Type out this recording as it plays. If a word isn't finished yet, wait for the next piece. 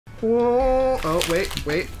Whoa. Oh,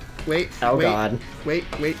 wait. Oh, God. Wait.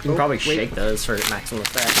 You can probably shake those for maximum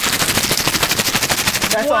effect.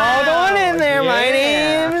 That's all going in there, my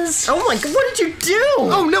names. Oh my God, what did you do?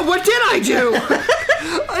 Oh no, what did I do?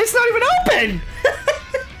 It's not even open.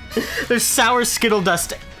 There's sour Skittle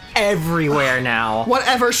dust everywhere now.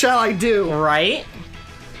 Whatever shall I do? Right?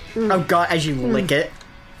 Oh God, as you lick it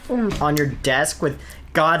on your desk with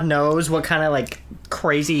God knows what kind of like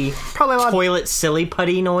crazy Probably a lot toilet silly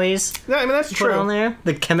putty noise. Yeah, I mean that's Put true. on there.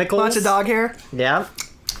 The chemicals. Lots of dog hair. Yeah.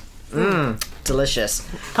 Delicious.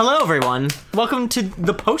 Hello, everyone. Welcome to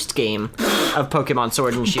the post game of Pokemon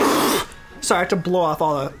Sword and Shield. Sorry, I have to blow off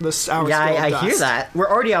all the sour Yeah, Skittle I dust. hear that. We're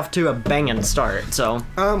already off to a banging start. So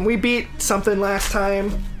We beat something last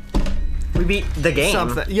time. we beat the game.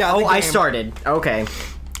 Something. Yeah. Oh, the I game. started. Okay.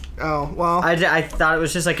 Oh well. I thought it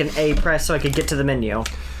was just like an A press so I could get to the menu.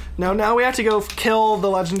 No, now we have to go kill the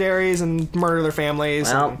legendaries and murder their families.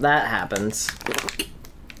 Well, that happens.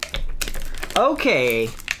 Okay,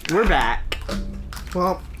 we're back.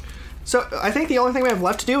 Well, so I think the only thing we have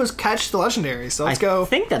left to do is catch the legendaries. So let's go I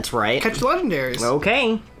think that's right. catch the legendaries.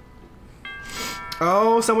 Okay.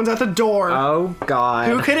 Oh, someone's at the door. Oh God.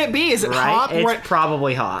 Who could it be? Is it right? Hop? It's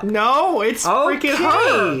probably Hop. No, it's freaking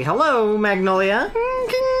her. Okay. Hello, Magnolia.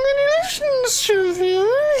 Congratulations, Sylvia.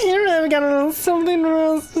 Here I've got a little something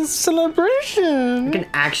for a celebration. I can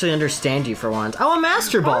actually understand you for once. Oh, a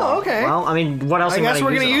Master Ball. Oh, okay. Well, I mean, what else? I guess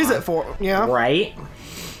we're gonna use on? it for Right.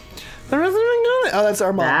 Professor Magnolia. Oh, that's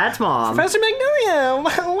our mom. That's Mom. Professor Magnolia.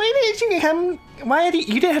 Why did you come? Why did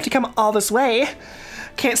you didn't have to come all this way?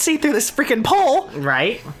 Can't see through this freaking pole.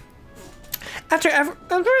 Right. After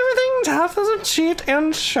everything Taff has achieved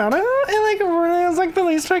and Shadow, it really is the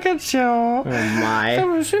least I could show. Oh my.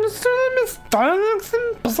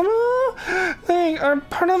 They are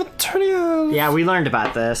part of the Turnios. Yeah, we learned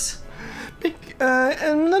about this.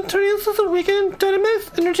 And the Turnios is a weakened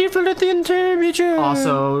Dynamax energy flooded the entire region.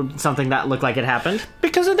 Also, something that looked like it happened.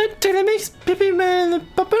 Because of the Dynamax, Pippi Man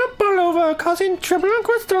popping up all over, causing trouble and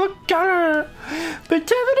Crystal Galar. But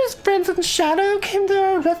Taff and his friends in Shadow came to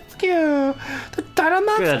our rescue. The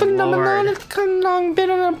Dynamax Good phenomenon Lord. has long been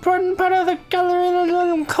an important part of the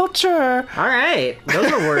Galarian culture. Alright,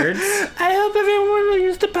 those are words. I hope everyone will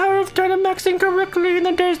use the power of Dynamaxing correctly in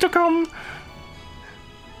the days to come.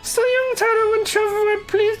 So young Shadow and Trevor were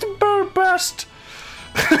pleased to bow bust.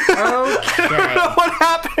 Okay. What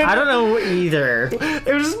happened? I don't know either.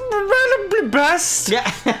 It was randomly best.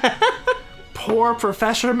 Yeah. Poor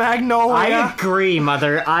Professor Magnolia. I agree,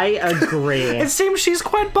 Mother. I agree. It seems she's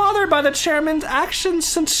quite bothered by the chairman's actions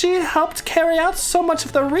since she helped carry out so much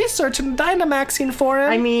of the research and Dynamaxing for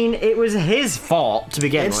him. I mean, it was his fault to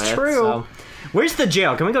begin with. It's true. So. Where's the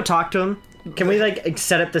jail? Can we go talk to him? Can we, like,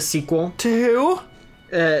 set up the sequel? To who?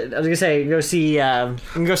 I was gonna say, go see, we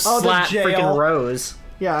can go slap jail. freaking Rose.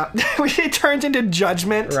 Yeah. It turns into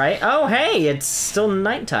Judgment. Right? Oh, hey, it's still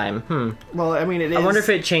nighttime. Well, I mean, it is. I wonder if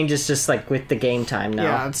it changes just, like, with the game time now.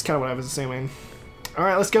 Yeah, that's kind of what I was assuming.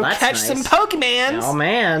 Alright, let's go That's catch nice. some Pokemons. Oh,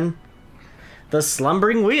 man. The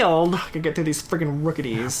slumbering weald. I can get through these freaking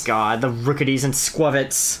rookities. God, the rookities and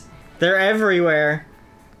squavets. They're everywhere.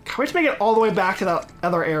 Can't wait to make it all the way back to that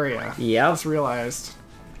other area. Yep. I just realized.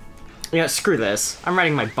 Yeah, screw this. I'm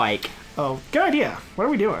riding my bike. Oh, good idea. What are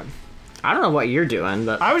we doing? I don't know what you're doing,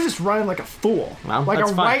 but... I was just running like a fool. Well, like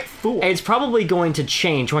that's a fine. right fool. It's probably going to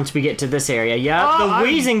change once we get to this area. Yeah, Oh, the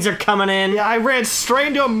Weezings are coming in. Yeah, I ran straight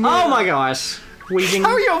into a moon. Oh my gosh. Weezing.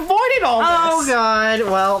 How are you avoiding all Oh this? god.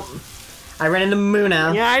 Well, I ran into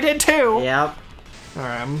Muna. Yeah, I did too. Yep.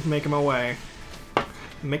 Alright, I'm making my way.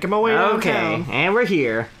 Making my way Okay, downtown. and we're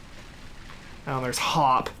here. Oh, there's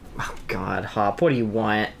Hop. Oh god, Hop, what do you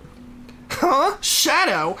want? Huh?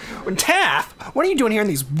 Shadow? Taff? What are you doing here in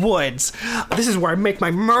these woods? This is where I make my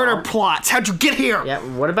murder plots. How'd you get here? Yeah,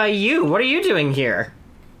 what about you? What are you doing here?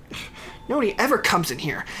 Nobody ever comes in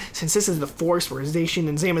here. Since this is the forest where Zacian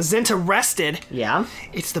and Zamazenta rested, Yeah?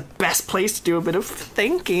 it's the best place to do a bit of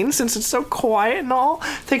thinking since it's so quiet and all.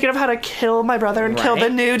 Thinking of how to kill my brother and kill the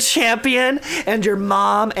Right. new champion and your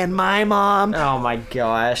mom and my mom. Oh my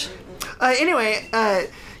gosh. Anyway,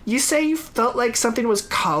 you say you felt like something was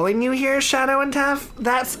calling you here, Shadow and Taff?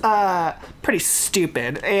 That's, pretty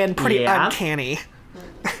stupid and pretty Yeah. uncanny.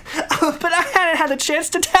 But I hadn't had the chance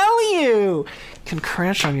to tell you!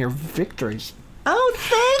 Congrats on your victories. Oh,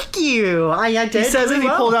 thank you. I did. He says as he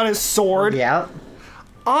pulled out his sword. Yeah.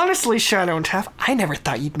 Honestly, Shadow and Taff, I never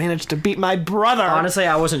thought you'd manage to beat my brother. Honestly,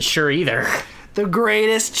 I wasn't sure either. The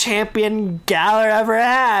greatest champion Galar ever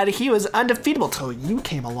had. He was undefeatable till you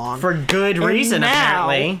came along. For good reason, now-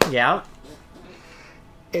 apparently. Yeah.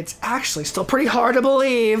 It's actually still pretty hard to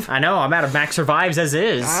believe. I know, I'm out of max survives as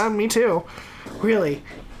is. Me too. Really.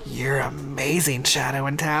 You're amazing, Shadow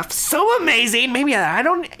and Taff. So amazing! Maybe I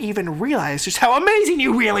don't even realize just how amazing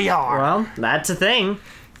you really are. Well, that's a thing.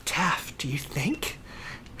 Taff, do you think?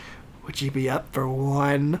 Would you be up for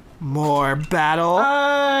one more battle?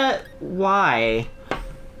 Why?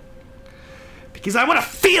 Because I want to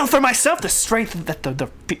feel for myself the strength that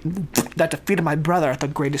that defeated my brother, the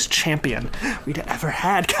greatest champion we'd ever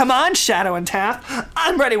had. Come on, Shadow and Taff.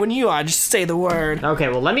 I'm ready when you are. Just say the word. Okay,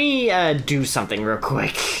 well, let me do something real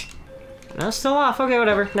quick. No, still off. Okay,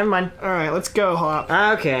 whatever. Never mind. All right, let's go, Hop.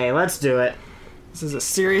 Okay, let's do it. This is a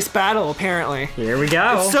serious battle, apparently. Here we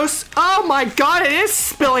go. It's so... Oh my god, it is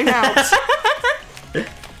spilling out.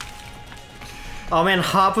 Oh man,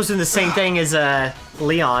 Hop was in the same thing as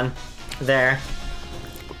Leon. There.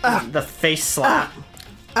 The face slap.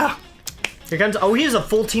 Here comes... Oh, he has a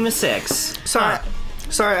full team of 6. Sorry.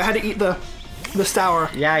 Sorry, I had to eat the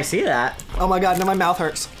sour. Yeah, I see that. Oh my god, now my mouth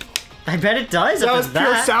hurts. I bet it does. That was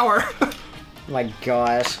pure sour. My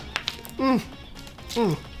gosh.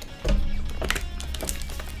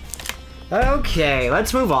 Okay,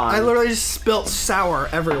 let's move on. I literally just spilt sour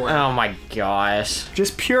everywhere. Oh my gosh.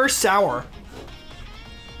 Just pure sour.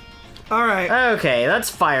 Alright. Okay, let's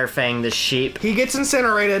Fire Fang the sheep. He gets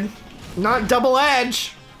incinerated. Not double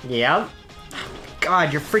edge. Yep.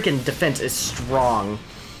 God, your freaking defense is strong.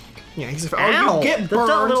 Yeah, he's Ow! You get That's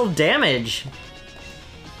burned. a little damage.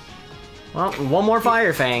 Well, one more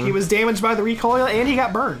Fire Fang. He was damaged by the recoil and he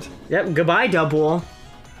got burned. Yep, goodbye, Double.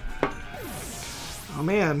 Oh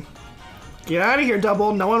man. Get out of here,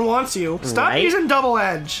 Double. No one wants you. Stop using double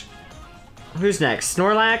edge. Who's next?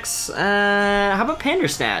 Snorlax? How about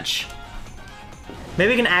Pandersnatch?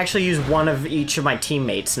 Maybe we can actually use one of each of my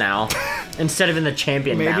teammates now. Instead of in the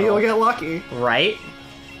champion battle. Maybe you'll get lucky. Right?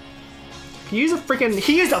 He used a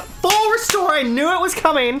full restore. I knew it was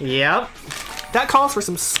coming. Yep. That calls for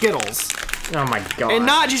some Skittles. Oh my god. And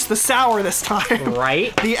not just the sour this time.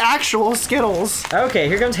 Right? The actual Skittles. Okay,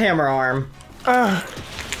 here comes Hammer Arm.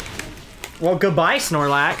 Well, goodbye,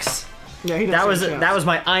 Snorlax. Yeah, he that was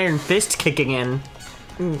my Iron Fist kicking in.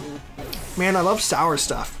 Man, I love sour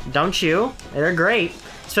stuff. Don't you? They're great.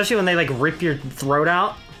 Especially when they like rip your throat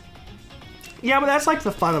out. Yeah, but that's like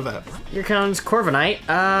the fun of it. Here comes Corviknight.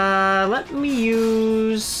 Let me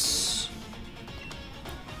use...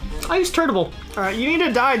 I'll use Turtable. Alright, you need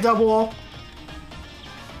to die, Double.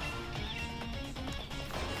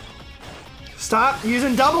 Stop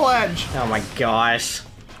using double edge. Oh my gosh.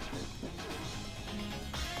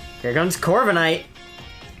 Here comes Corviknight.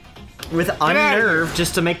 With Unnerve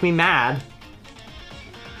just to make me mad.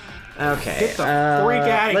 Okay. Get the freak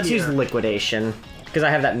out of let's here. use Liquidation. Because I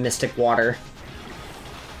have that Mystic Water.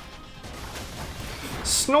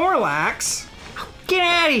 Snorlax. Get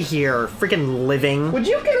out of here, freaking living. Would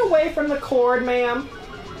you get away from the cord, ma'am?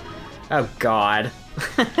 Oh god.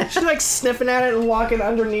 She's like sniffing at it and walking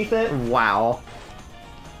underneath it. Wow.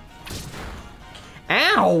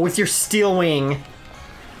 Ow, with your Steel Wing.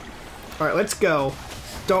 Alright, let's go.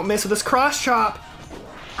 Don't miss with this cross chop.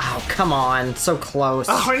 Oh, come on. So close.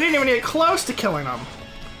 Oh, I didn't even get close to killing him.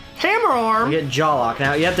 Hammer Arm. You get Jaw Lock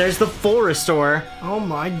now. Yep, there's the full restore. Oh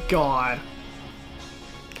my god.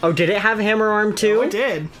 Oh, did it have Hammer Arm too? Oh, it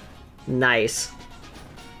did. Nice.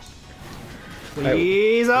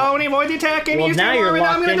 Please, oh, when he avoids the attack, and well, use now the you're arm, and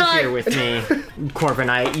I'm locked gonna in die. here with me,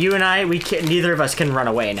 Corviknight. You and I, neither of us can run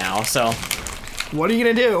away now, so. What are you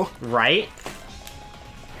gonna do? Right?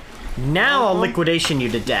 Now I'll Liquidation you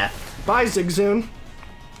to death. Bye, Zigzagoon.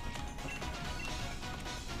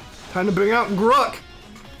 Time to bring out Grook.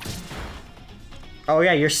 Oh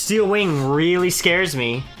yeah, your Steel Wing really scares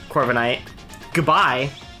me, Corviknight.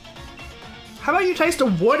 Goodbye. How about you taste a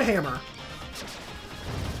wood hammer?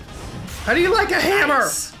 How do you like a hammer?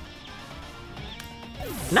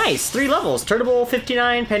 Nice. 3 levels. Turtable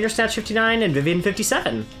 59, Pandersnatch 59, and Vivian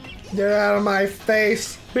 57. Get out of my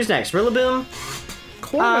face. Who's next? Rillaboom?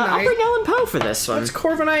 Corviknight. I'll bring Ellen Poe for this one. What's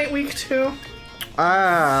Corviknight week 2?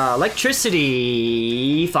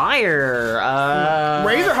 Electricity, fire,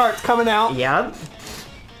 Razorheart's coming out. Yep.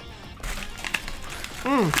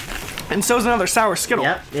 And so's another sour Skittle.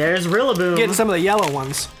 Yep, there's Rillaboom. Getting some of the yellow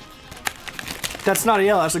ones. That's not a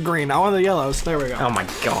yellow, that's a green. I want the yellows. There we go. Oh my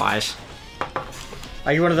gosh.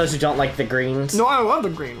 Are you one of those who don't like the greens? No, I love the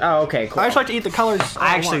green. Oh, okay, cool. I just like to eat the colors.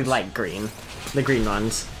 I actually like green. The green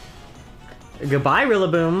ones. Goodbye,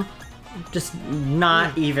 Rillaboom. Just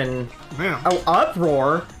not even... Man. Oh,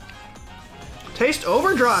 Uproar. Taste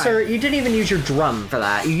Overdrive. Sir, you didn't even use your drum for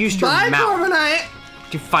that. You used your Bye, mouth. Corviknight.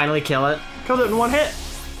 Did you finally kill it? Killed it in one hit.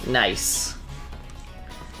 Nice.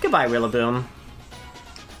 Goodbye, Rillaboom.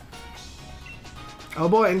 Oh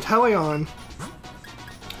boy, Inteleon.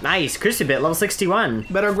 Nice. Crispy Bit, level 61.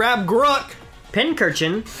 Better grab Grook.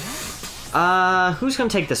 Pincurchin. Who's gonna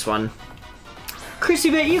take this one? Crispy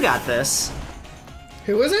Bit, you got this.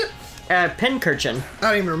 Who is it? Pincurchin. I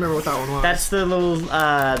don't even remember what that one was. That's the little,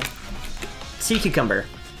 sea cucumber.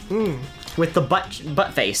 With the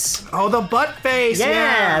butt face. Oh, the butt face.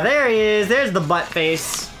 Yeah, there he is. There's the butt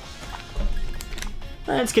face.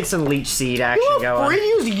 Let's get some leech seed action going. Before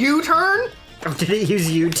you use U-turn? Oh, did it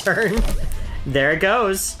use U-turn? There it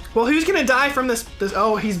goes. Well, who's gonna die from this?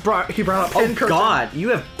 Oh, he brought up Pincurchin. Oh God, you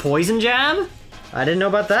have poison jab? I didn't know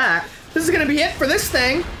about that. This is gonna be it for this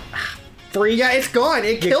thing. Yeah, it's gone.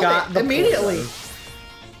 It killed it immediately. Poison.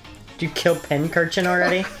 Did you kill Pincurchin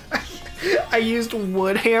already? I used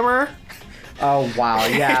wood hammer. Oh wow,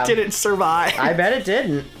 yeah. It didn't survive. I bet it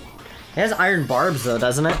didn't. It has iron barbs though,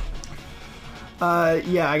 doesn't it?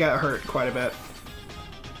 Yeah, I got hurt quite a bit.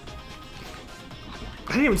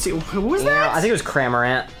 I didn't even see. Who was that? I think it was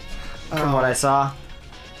Cramorant, from what I saw.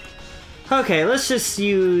 Okay, let's just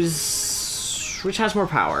use... Which has more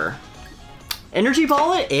power? Energy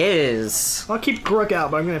Ball it is. I'll keep Grook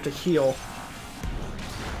out, but I'm gonna have to heal.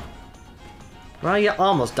 Well, you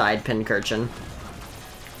almost died, Pincurchin.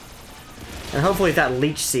 And hopefully with that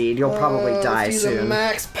Leech Seed, you'll probably die let's use soon. a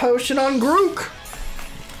max potion on Grook.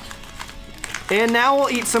 And now we'll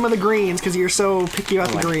eat some of the greens, because you're so picky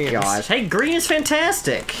about the greens. Gosh. Hey, green is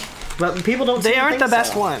fantastic. But people don't They aren't the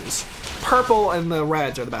best so. ones. Purple and the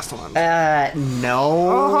reds are the best ones.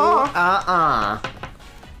 No.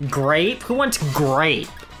 Grape? Who wants grape?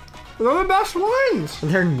 They're the best ones.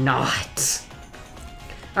 They're not.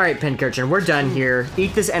 Alright, Pincurchin, we're done here.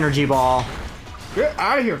 Eat this energy ball. Get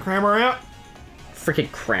out of here, Cramorant. Freaking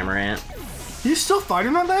Cramorant. You still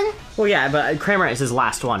fighting that thing? Well, yeah, but Cramorant is his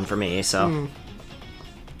last one for me, so...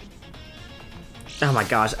 Oh my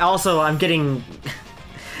gosh. Also, I'm getting...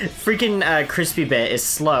 Freaking Crispy Bit is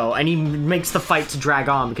slow, and he makes the fights drag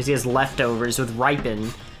on because he has leftovers with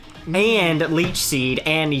Ripen and Leech Seed,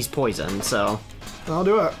 and he's poisoned, so... I'll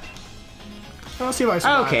do it. I'll see if I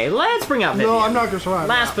survive. Okay, let's bring out Vivian. No, I'm not gonna survive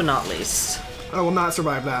Last but not least. I will not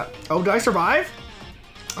survive that. Oh, did I survive?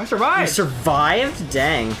 I survived! You survived?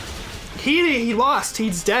 Dang. He lost.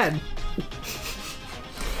 He's dead.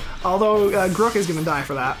 Although, Grook is gonna die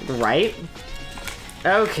for that. Right?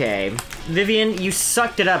 Okay. Vivian, you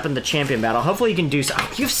sucked it up in the champion battle. Hopefully you can do so.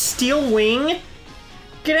 Oh, you have Steel Wing?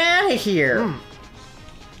 Get out of here.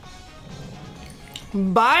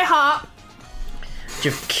 Bye, Hop. Did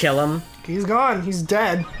you kill him? He's gone. He's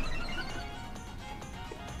dead.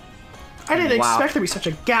 I didn't expect there to be such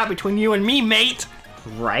a gap between you and me, mate.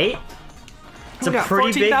 Right? It's we a got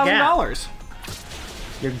pretty big gap. $14,000.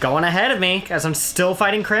 You're going ahead of me, as I'm still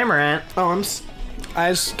fighting Cramorant. Oh, I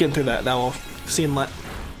was getting through that. Now we'll see and let.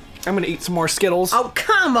 I'm gonna eat some more Skittles. Oh,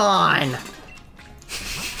 come on!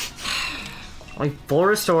 Let me full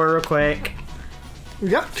restore real quick. We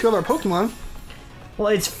got 2 other Pokemon. Well,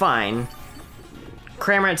 it's fine.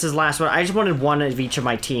 Cramorant's his last one. I just wanted one of each of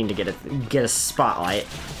my team to get a spotlight,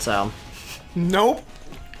 so. Nope.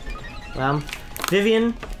 Well,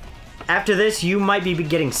 Vivian, after this, you might be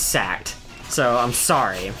getting sacked. So, I'm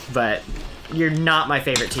sorry, but you're not my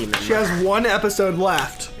favorite team member. She has 1 episode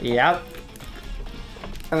left. Yep.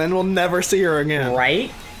 And then we'll never see her again.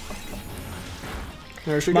 Right?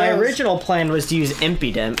 There she My goes. original plan was to use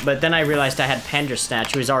Impidimp, but then I realized I had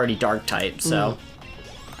Pandersnatch, who is already Dark type, so.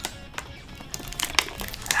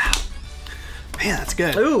 Man, that's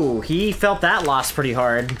good. Ooh, he felt that loss pretty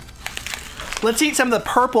hard. Let's eat some of the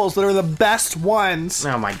purples that are the best ones.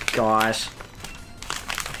 Oh my gosh.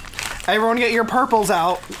 Everyone get your purples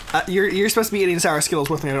out. You're supposed to be eating sour Skittles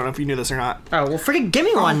with me. I don't know if you knew this or not. Oh, well freaking give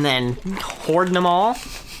me one then. Hoarding them all.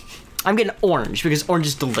 I'm getting orange, because orange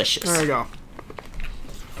is delicious. There we go.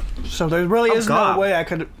 So there really is no way I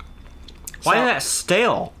could... Why is that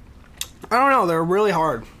stale? I don't know. They're really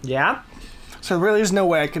hard. Yeah? So there really is no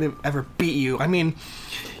way I could have ever beat you. I mean,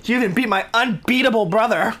 you even beat my unbeatable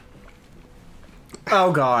brother.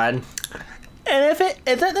 Oh god. And if it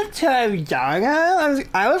isn't the two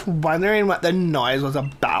I was wondering what the noise was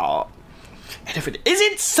about. And if it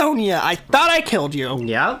isn't Sonia, I thought I killed you.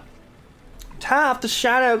 Yep. Taff, the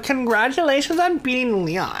Shadow, congratulations on beating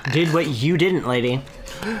Leon. Did what you didn't, lady.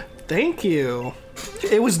 Thank you.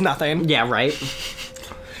 It was nothing. Yeah, right.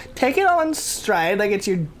 Take it all in stride like it's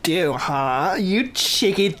your due, huh? You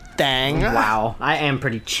cheeky thing. Wow, I am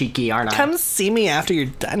pretty cheeky, aren't I? Come see me after you're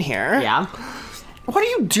done here. Yeah. What are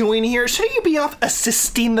you doing here? Shouldn't you be off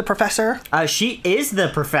assisting the professor? She is the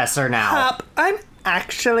professor now. Hop, I'm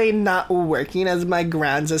actually not working as my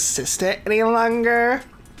grand's assistant any longer.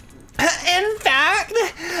 In fact,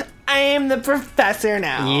 I am the professor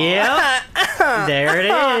now. Yep. There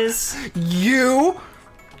it is. You?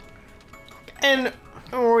 And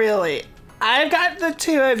really, I've got the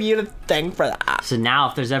two of you to thank for that. So now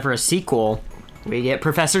if there's ever a sequel, we get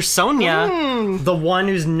Professor Sonia, the one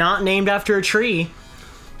who's not named after a tree.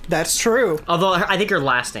 That's true. Although I think her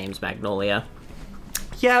last name's Magnolia.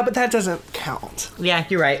 Yeah, but that doesn't count. Yeah,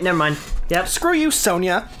 you're right. Never mind. Yep. Screw you,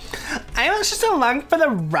 Sonia. I was just along for the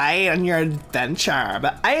ride on your adventure,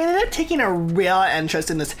 but I ended up taking a real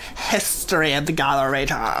interest in this history of the Galar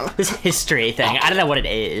region. This history thing. I don't know what it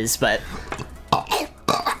is, but...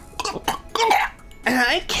 And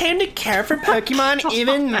I came to care for Pokemon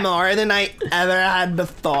even more than I ever had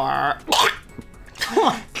before. Oh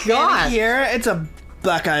my god. And here, it's a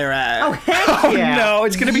book I read. Oh, heck yeah. No,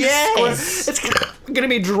 it's gonna be Yes. it's gonna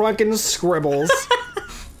be drunken scribbles.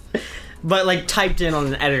 But like typed in on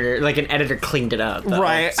an editor, like an editor cleaned it up. Though,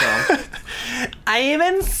 Right. So. I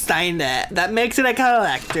even signed it. That makes it a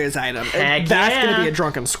collector's item. Heck That's yeah. gonna be a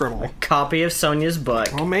drunken scribble. Copy of Sonia's book.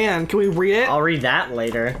 Oh man, can we read it? I'll read that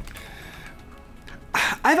later.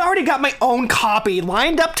 I've already got my own copy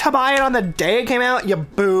lined up to buy it on the day it came out, you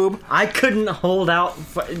boob. I couldn't hold out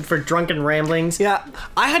for drunken ramblings. Yeah,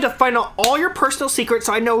 I had to find out all your personal secrets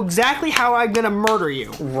so I know exactly how I'm gonna murder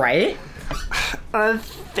you. Right?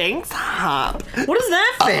 Thanks, Hop. What is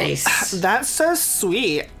that face? That's so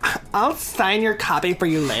sweet. I'll sign your copy for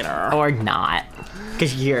you later. Or not.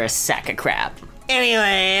 Because you're a sack of crap.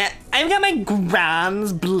 Anyway, I've got my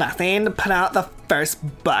grand's blessing to put out the first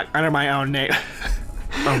book under my own name.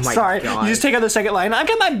 Oh my Sorry, god. you just take out the second line. I've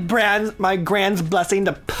got my grand's blessing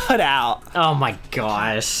to put out. Oh my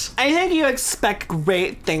gosh. I think you expect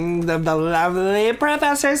great things of the lovely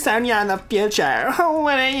Professor Sonia in the future,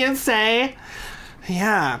 wouldn't you say?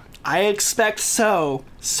 Yeah, I expect so.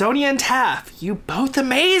 Sonia and Taff, you both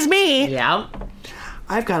amaze me. Yeah.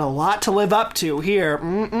 I've got a lot to live up to here.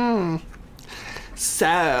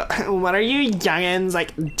 So, what are you youngins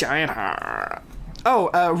like doing here?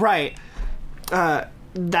 Oh, right.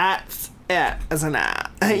 That's it, isn't it?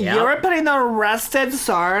 Yep. You're putting the rusted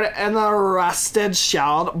sword and the rusted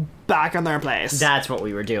shield back in their place. That's what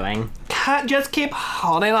we were doing. Can't just keep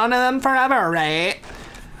holding on to them forever, right?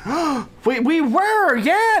 we were,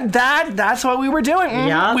 yeah. That's what we were doing.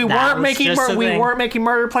 Yeah, we that weren't was just a thing. weren't making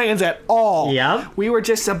murder plans at all. Yep. We were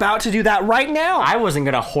just about to do that right now. I wasn't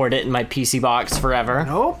gonna hoard it in my PC box forever.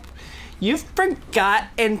 Nope. You forgot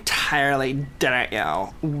entirely, didn't you?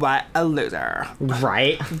 What a loser.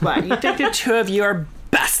 Right? What, you think the two of you are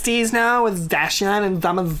besties now with Zacian and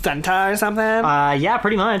Zamazenta or something? Yeah,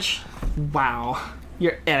 pretty much. Wow.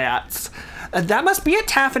 You're idiots. That must be it,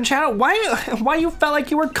 Taff and Shadow. Why you felt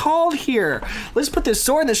like you were called here? Let's put this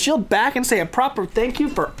sword and the shield back and say a proper thank you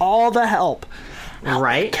for all the help.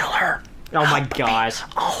 Right? Kill her. Oh my gosh.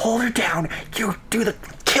 I'll hold her down. You do the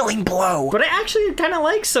killing blow. But I actually kind of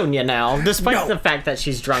like Sonia now, despite No. the fact that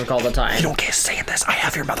she's drunk all the time. You don't get saying this. I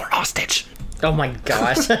have your mother hostage. Oh my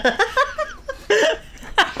gosh.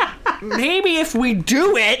 Maybe if we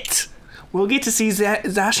do it, we'll get to see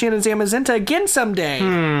Zacian and Zamazenta again someday.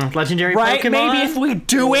 Legendary Right? Pokemon? Maybe if we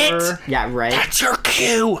do it. Yeah, right. That's your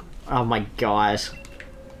cue. Oh my gosh.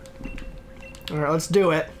 All right, let's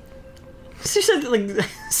do it. She said, like,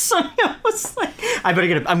 Sonia was like, I'm gonna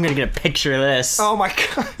get a picture of this. Oh my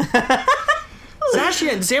god.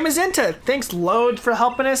 Zacian, Zamazenta, thanks loads for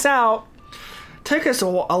helping us out. Took us a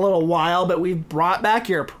little while, but we've brought back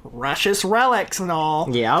your precious relics and all.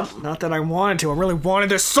 Yep. Not that I wanted to. I really wanted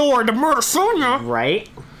this sword to murder Sonia. Right?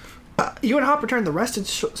 You and Hop returned the rusted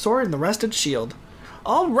sword and the rusted shield.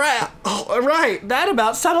 All right. That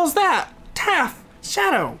about settles that. Taff,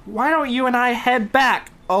 Shadow, why don't you and I head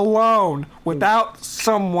back alone without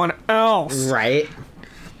someone else? Right.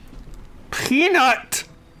 Peanut.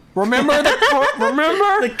 Remember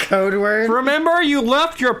The code word? Remember you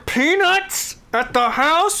left your peanuts at the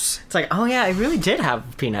house? It's like, oh yeah, I really did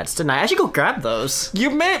have peanuts, didn't I? I should go grab those.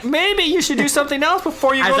 Maybe you should do something else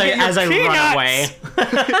before you go get your As I peanuts. run away.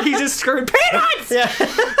 He just screamed, peanuts!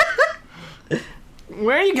 Yeah.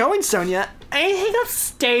 Where are you going, Sonia? I think I'll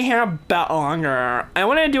stay here a bit longer. I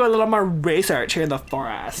want to do a little more research here in the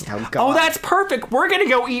forest. Oh, God. That's perfect. We're going to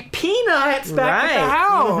go eat peanuts back at the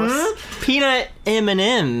house. Mhm. Peanut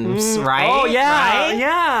M&Ms, right? Oh, yeah. Right?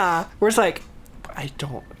 Yeah. We're just like, I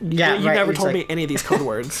don't. Yeah, you right. never It's told like- me any of these code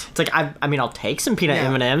words. It's like, I mean, I'll take some peanut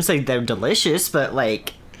Yeah. M&Ms. Like, they're delicious, but,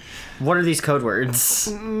 like, what are these code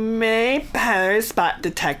words? My power spot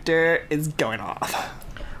detector is going off.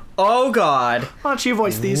 Oh, God. Why don't you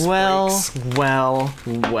voice these Well,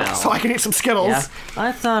 freaks so I can eat some Skittles? Yeah.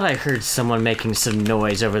 I thought I heard someone making some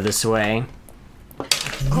noise over this way.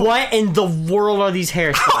 What in the world are these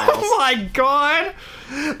hairstyles? Oh my god!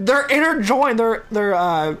 They're interjoined.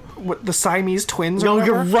 They're what, the Siamese twins or No,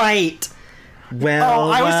 whatever? you're right. Well,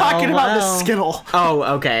 Oh, I was talking about the Skittle. Oh,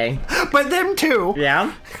 okay. But them too.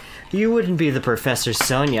 Yeah? You wouldn't be the Professor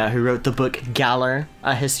Sonia who wrote the book Galar,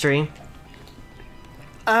 A History?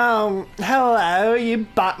 Hello, you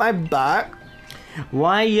bought my book?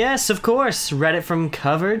 Why, yes, of course. Read it from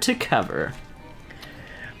cover to cover.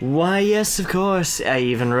 Why, yes, of course. I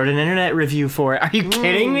even wrote an internet review for it. Are you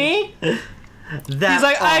kidding me? He's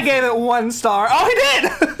like, I gave it 1 star. Oh, he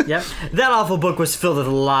did! Yep. That awful book was filled with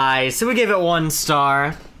lies, so we gave it 1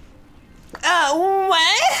 star.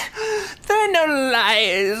 What? There are no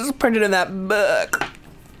lies printed in that book.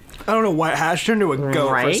 I don't know what hashed into a goat for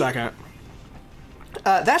a Right? second.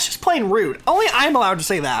 That's just plain rude. Only I'm allowed to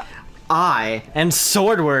say that. I am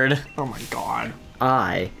Swordward. Oh my god.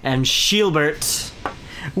 I am Shielbert.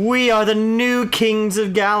 We are the new kings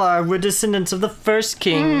of Galar. We're descendants of the first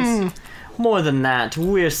kings. More than that,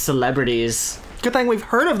 we're celebrities. Good thing we've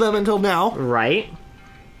heard of them until now. Right?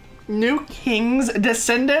 New king's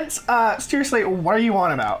descendants? Seriously, what are you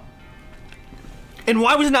on about? And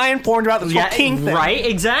why wasn't I informed about this whole king thing? Right?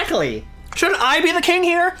 Exactly. Shouldn't I be the king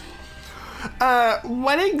here?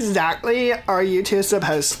 What exactly are you two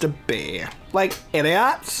supposed to be? Like,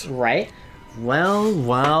 idiots? Right? Well,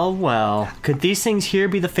 well, well. Could these things here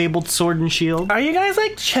be the fabled sword and shield? Are you guys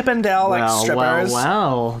like Chippendale, like strippers?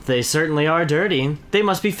 Well, they certainly are dirty. They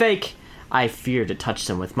must be fake. I fear to touch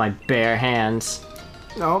them with my bare hands.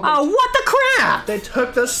 No. Oh, what the crap? They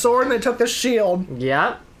took the sword and they took the shield.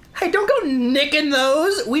 Yep. Hey, don't go nicking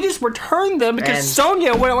those. We just returned them because And-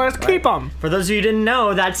 Sonia wouldn't let us keep them. For those of you who didn't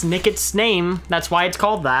know, that's Nicket's name. That's why it's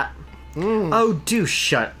called that. Oh, do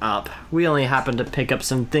shut up. We only happened to pick up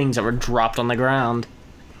some things that were dropped on the ground.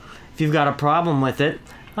 If you've got a problem with it,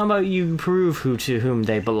 how about you prove who to whom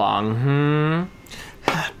they belong,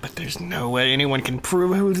 But there's no way anyone can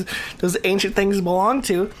prove who those ancient things belong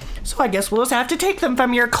to. So I guess we'll just have to take them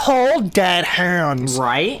from your cold, dead hands.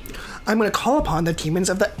 Right? I'm gonna call upon the demons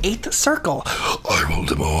of the 8th circle. I will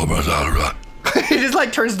demolish. He just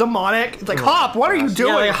like turns demonic. It's like, Hop, what are you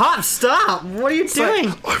doing? Yeah, like, Hop, stop! What are you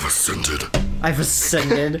doing? I've ascended. I've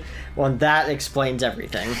ascended. Well, that explains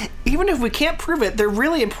everything. Even if we can't prove it, they're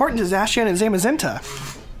really important to Zacian and Zamazenta.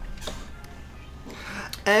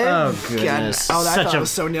 Oh, goodness. Oh, I thought it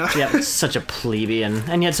was Sonia. Yep, such a plebeian,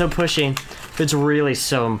 and yet so pushy. If it's really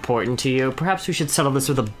so important to you, perhaps we should settle this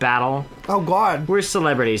with a battle. Oh, God. We're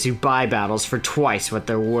celebrities who buy battles for twice what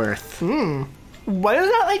they're worth. What does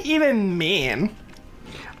that, like, even mean?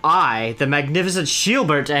 I, the magnificent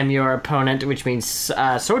Shielbert, am your opponent, which means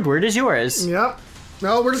Swordward is yours. Yep.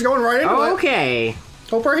 No, we're just going right into it. Okay.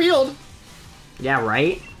 Hope we're healed. Yeah,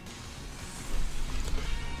 right?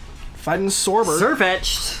 Fighting Sorbert.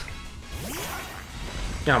 Surfetched.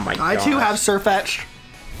 Oh my god. I too have Surfetch.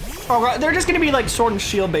 Oh god, they're just gonna be like sword and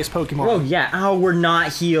shield based Pokemon. Oh yeah. Oh, we're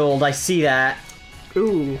not healed. I see that.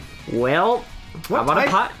 Ooh. Well, What how about a type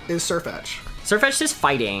pot? is Surfetch? Surfetched is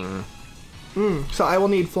fighting. So I will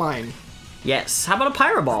need flying. Yes. How about a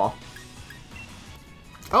Pyro Ball?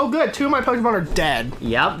 Oh good, 2 of my Pokemon are dead.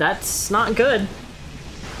 Yep, that's not good.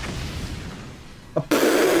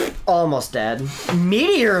 Almost dead.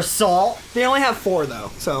 Meteor Assault? They only have 4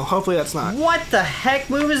 though, so hopefully that's not. What the heck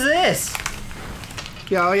move is this?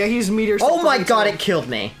 Yeah, oh yeah, he's Meteor. Oh my god, it. it killed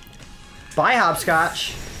me. Bye,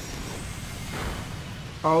 Hopscotch.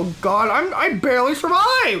 Oh god, I barely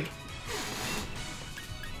survived.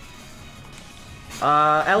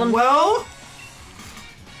 Ellen. Well,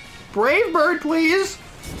 Brave Bird, please.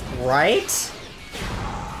 Right?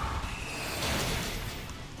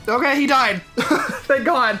 Okay, he died. Thank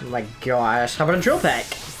God. Oh my gosh. How about a Drill Peck?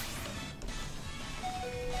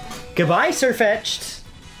 Goodbye, Surfetched.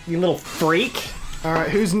 You little freak. All right,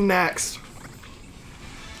 who's next?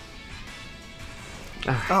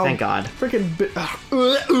 Oh, thank God.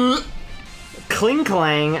 Freaking. Kling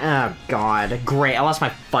Clang. Oh god. Great. I lost my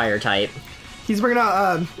fire type. He's bringing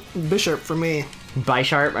out Bishop for me.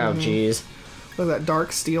 Bisharp. Oh jeez. What is that?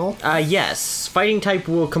 Dark Steel. Yes. Fighting type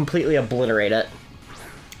will completely obliterate it.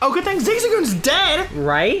 Oh, good thing Zigzagoon's dead.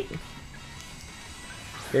 Right?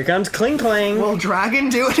 Here comes Kling Clang. Will Dragon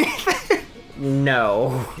do anything?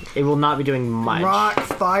 No. It will not be doing much. Rock,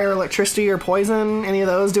 fire, electricity, or poison? Any of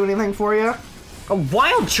those do anything for you? A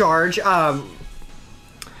Wild Charge.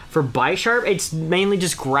 For Bisharp, it's mainly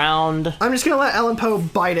just ground. I'm just gonna let Ellen Poe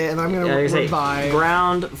bite it, and I'm gonna revive.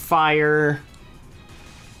 Ground, fire,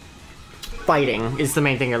 fighting is the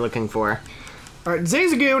main thing you're looking for. All right,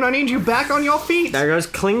 Zigzagoon, I need you back on your feet. There goes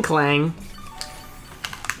Kling Clang.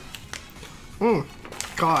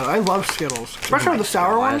 God, I love Skittles. Especially the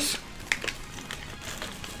sour gosh. ones.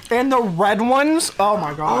 And the red ones. Oh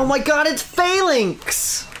my god. Oh my god, it's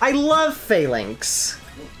Phalanx! I love Phalanx.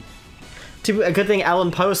 A good thing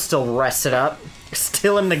Ellen Poe's still rested up.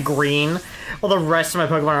 Still in the green. While the rest of my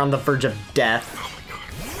Pokemon are on the verge of death.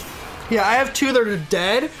 Yeah, I have 2 that are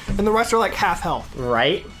dead, and the rest are like half health.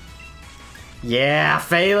 Right? Yeah,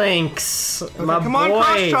 Phalanx! Okay, My come on, Cross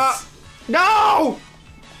boys! Chop. No!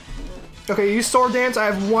 Okay, you Sword Dance, I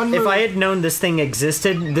have 1 move. If I had known this thing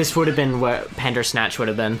existed, this would have been what Pandersnatch would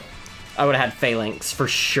have been. I would have had Phalanx, for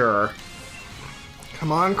sure.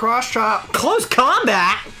 Come on, Cross Chop. Close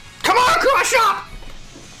combat? Come on, Cross Chop!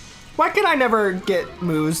 Why can I never get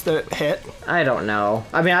moves that hit? I don't know.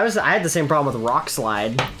 I mean, I had the same problem with Rock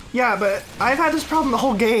Slide. Yeah, but I've had this problem the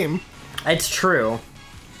whole game. It's true.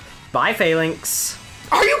 Bye, Phalanx.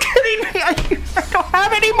 Are you kidding me? I don't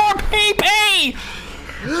have any more PP!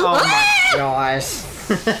 Oh my gosh.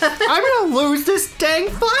 I'm gonna lose this dang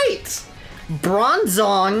fight!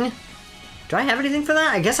 Bronzong. Do I have anything for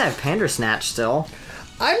that? I guess I have Pandersnatch still.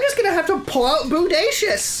 I'm just gonna have to pull out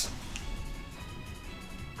Bodacious.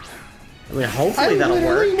 I mean, hopefully that'll work. I'm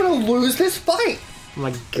literally gonna lose this fight. Oh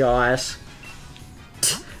my gosh.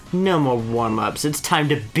 No more warm-ups. It's time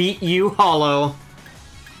to beat you, Hollow.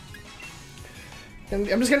 And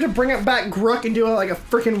I'm just gonna have to bring it back Grook and do like a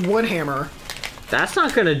freaking wood hammer. That's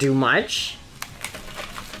not gonna do much.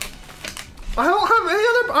 I don't have any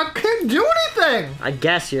other. I can't do anything. I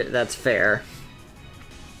guess that's fair.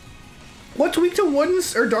 What's weak to wood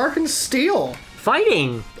or dark and steel?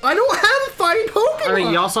 Fighting. I don't have a fighting Pokemon. I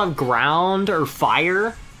mean, you also have ground or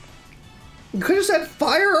fire. You could have said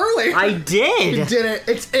fire earlier. I did. You didn't.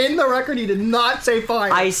 It's in the record. You did not say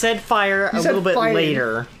fire. I said fire a said little bit fighting.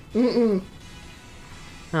 later.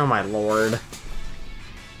 Oh my lord.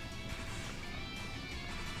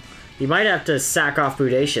 You might have to sack off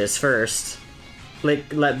Bodacious first. Let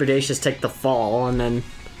Bodacious take the fall, and then...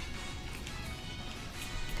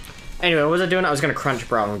 Anyway, what was I doing? I was gonna crunch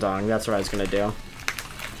Bronzong. That's what I was gonna do.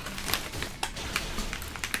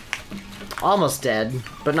 Almost dead,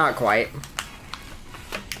 but not quite.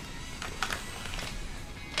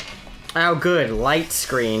 Oh good, light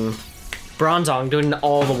screen. Bronzong doing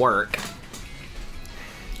all the work.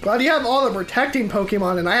 Glad you have all the protecting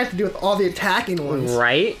Pokemon, and I have to do with all the attacking ones.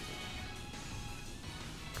 Right?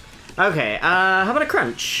 Okay, how about a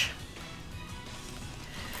crunch?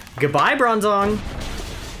 Goodbye, Bronzong.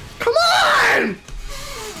 Come on!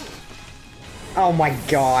 Oh my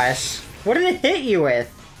gosh. What did it hit you with?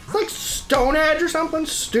 It's like Stone Edge or something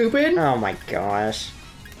stupid. Oh my gosh.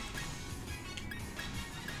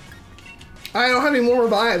 I don't have any more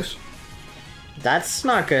revives. That's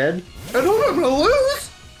not good. I don't know if I'm gonna lose.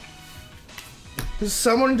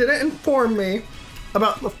 Someone didn't inform me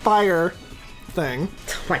about the fire thing.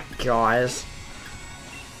 Oh my gosh.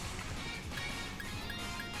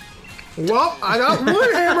 Well, I got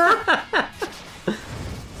wood hammer.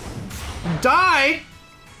 Die.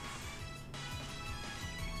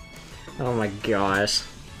 Oh my gosh.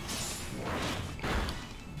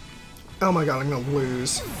 Oh my god, I'm gonna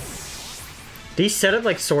lose. Did he set up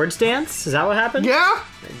like Swords Dance? Is that what happened? Yeah?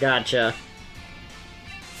 Gotcha.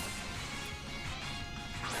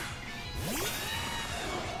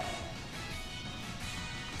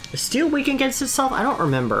 Is Steel weak against itself? I don't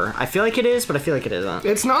remember. I feel like it is, but I feel like it isn't.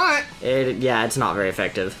 It's not. Yeah, it's not very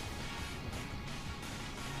effective.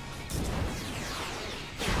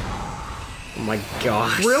 Oh my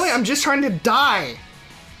gosh. Really? I'm just trying to die.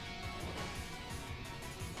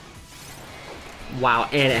 Wow,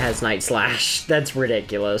 and it has Night Slash. That's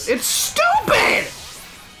ridiculous. It's stupid!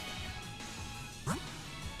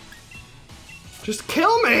 Just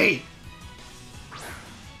kill me!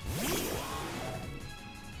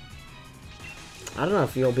 I don't know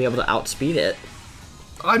if you'll be able to outspeed it.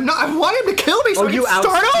 I'm not. I want him to kill me so I can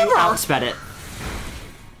start You over! outsped it.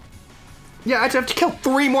 Yeah, I have to kill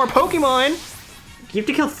 3 more Pokemon. You have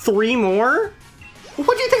to kill 3 more?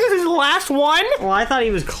 What do you think is his last one? Well, I thought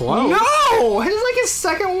he was close. No! This is like his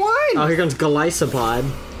second one! Oh, here comes Golisopod.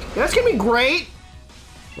 That's gonna be great.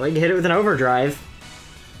 Well, you can hit it with an overdrive.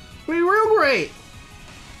 It'll be real great.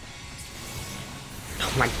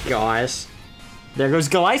 Oh my gosh. There goes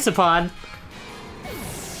Golisopod.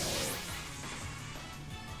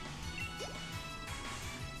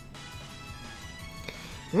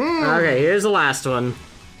 Okay, here's the last one.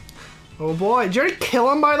 Oh boy, did you already kill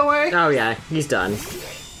him, by the way? Oh yeah, he's done.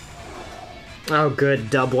 Oh good,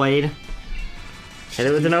 Dubblade. Hit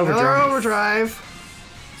it with an Another overdrive.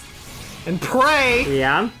 overdrive. And pray.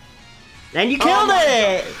 Yeah. And you killed my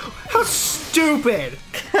it! How stupid!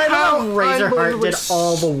 How Razorheart did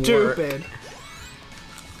all the work. Stupid.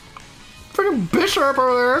 Bishop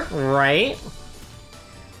over there. Right?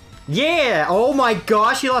 Yeah! Oh my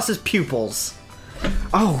gosh, he lost his pupils.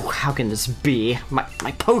 Oh, how can this be? My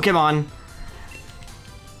Pokemon.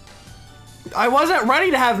 I wasn't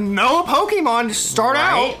ready to have no Pokemon to start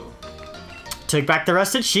Right? out. Took back the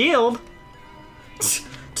rusted shield.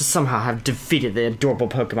 To somehow have defeated the adorable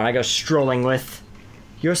Pokemon I go strolling with.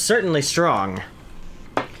 You're certainly strong.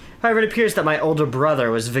 However, it appears that my older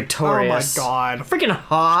brother was victorious. Oh my god. Freaking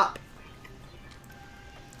Hop.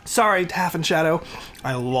 Sorry, Taff and Shadow.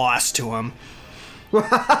 I lost to him.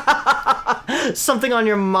 Something on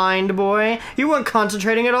your mind, boy? You weren't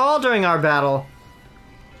concentrating at all during our battle.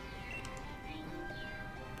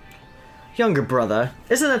 Younger brother,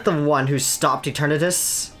 isn't that the one who stopped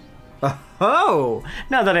Eternatus? Oh,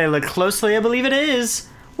 now that I look closely, I believe it is.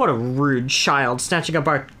 What a rude child, snatching up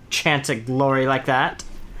our chance at glory like that.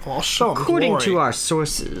 Well, show him According glory. to our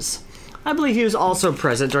sources, I believe he was also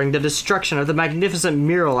present during the destruction of the magnificent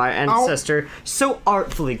mural our ancestor so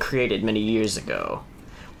artfully created many years ago.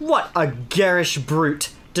 What a garish brute,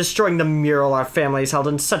 destroying the mural our families held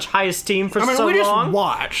in such high esteem for so we just long.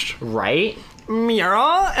 watched. Right?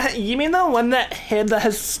 Mural? You mean the one that hid the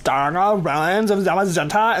historical ruins of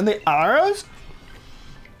Zamazenta and the others?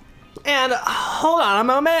 And hold on a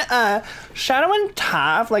moment, Shadow and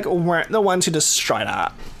Taff, weren't the ones who destroyed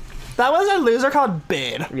it. That was a loser called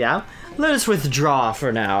Bede. Yeah. Let us withdraw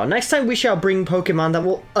for now. Next time we shall bring Pokemon that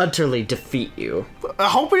will utterly defeat you. I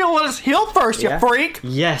hope you'll let us heal first, Yeah? you freak!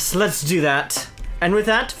 Yes, let's do that. And with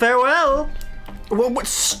that, farewell. Well,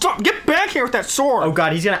 stop! Get back here with that sword! Oh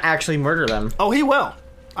god, he's gonna actually murder them. Oh, he will.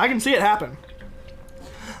 I can see it happen.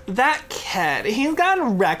 That kid, he's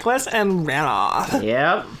gotten reckless and ran off.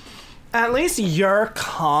 Yep. At least you're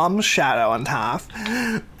calm, Shadow and Taff.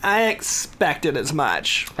 I expected as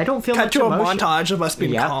much. I don't feel Cut much to emotion. a montage of us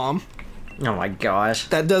being Yep. calm. Oh my gosh.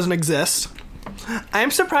 That doesn't exist.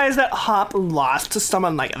 I'm surprised that Hop lost to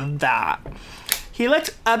someone like that. He looked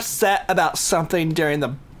upset about something during the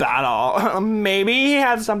battle. Maybe he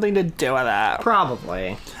had something to do with it.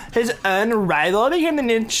 Probably. His own rival became the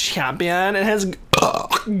new champion, and his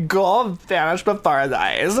goal vanished before his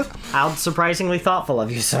eyes. How surprisingly thoughtful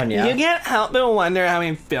of you, Sonia. You can't help but wonder how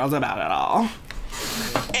he feels about it all.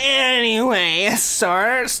 Anyway,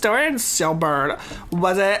 Sword and Silbird,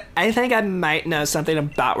 was it? I think I might know something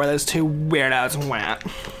about where those two weirdos went.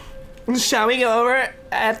 Shall we go over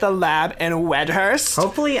at the lab in Wedhurst?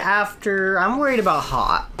 Hopefully after... I'm worried about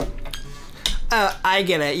Hot. Oh, I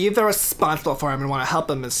get it. You're responsible for him and want to help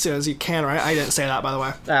him as soon as you can, right? I didn't say that, by the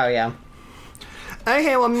way. Oh, yeah.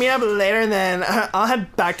 Okay, we'll meet up later then. I'll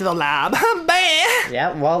head back to the lab. Bye!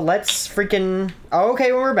 Yeah, well, let's freaking... Oh,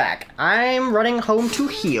 okay, when we're back. I'm running home to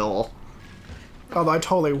heal. Although I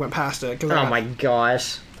totally went past it. Oh my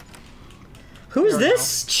gosh. Who's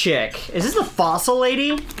this chick? Is this the fossil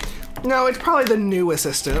lady? No, it's probably the new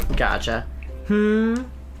assistant. Gotcha.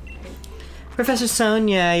 Professor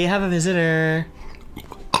Sonia, you have a visitor.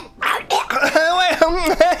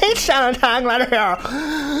 Wait, Shadow Tag, let her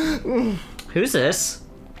here. Who's this?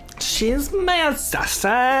 She's my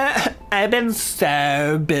assistant. I've been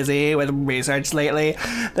so busy with research lately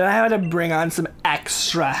that I had to bring on some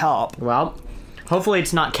extra help. Well, hopefully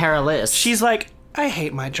it's not Carolus. She's like, I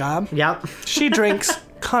hate my job. Yep. She drinks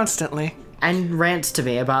constantly. And rants to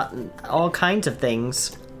me about all kinds of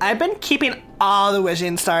things. I've been keeping all the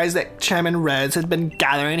wishing stars that Chairman Rhodes has been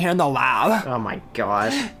gathering here in the lab. Oh my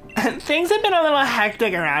gosh. Things have been a little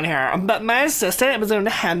hectic around here, but my assistant has been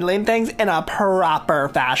handling things in a proper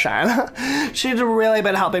fashion. She's really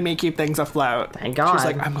been helping me keep things afloat. Thank God. She's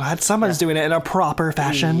like, I'm glad someone's doing it in a proper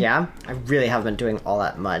fashion. Yeah, I really haven't been doing all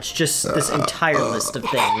that much. Just this entire list of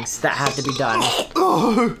things that have to be done.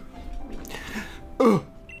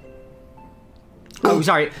 Oh,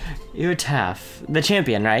 sorry. You're Taff, the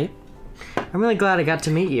champion, right? I'm really glad I got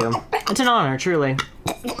to meet you. It's an honor, truly.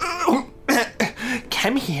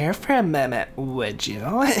 Come here for a moment, would you?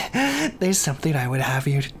 There's something I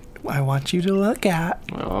want you to look at.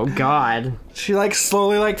 Oh, God. She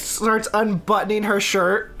slowly starts unbuttoning her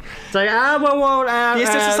shirt. It's like, won't. The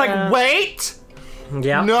assistant's like, wait!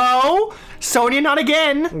 Yeah. No! Sonia, not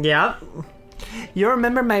again! Yeah. You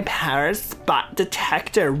remember my power spot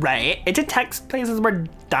detector, right? It detects places where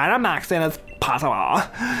Dynamaxing is possible.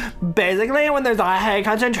 Basically, when there's a high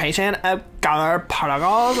concentration of Galar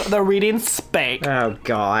particles, the readings spike. Oh,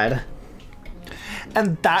 God.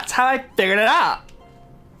 And that's how I figured it out.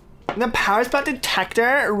 The power spot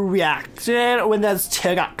detector reacted when those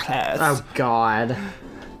two got close. Oh, God.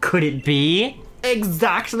 Could it be?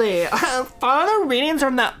 Exactly. Follow the readings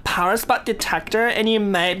from that power spot detector and you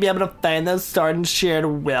might be able to find those sword and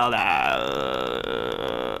shield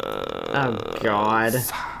Oh, God.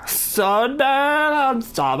 Sobble and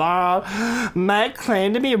Sobble might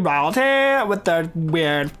claim to be royalty with their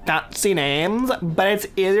weird fancy names, but it's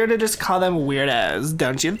easier to just call them weirdos,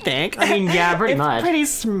 don't you think? I mean, yeah, pretty it's much. Pretty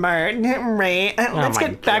smart, right? Let's my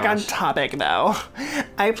get back on gosh. topic, though.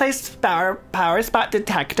 I placed power spot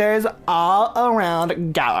detectors all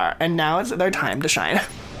around Galar, and now it's their time to shine.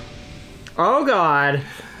 Oh, God.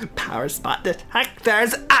 Power spot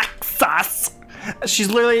detectors access. She's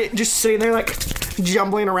literally just sitting there like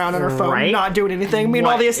jumbling around on her phone, Right? not doing anything.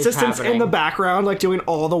 Meanwhile, What the is assistants in happening? the background like doing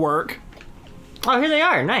all the work. Oh, here they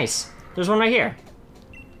are. Nice. There's one right here.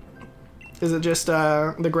 Is it just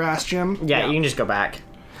the grass gym? Yeah, you can just go back.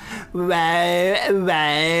 Well,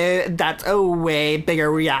 that's a way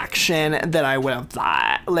bigger reaction than I would have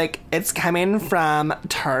thought. Like, it's coming from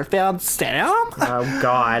Turfield Stadium? Oh,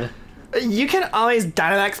 God. You can always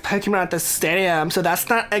Dynamax Pokemon at the stadium, so that's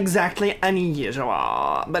not exactly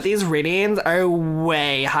unusual. But these readings are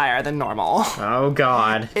way higher than normal. Oh,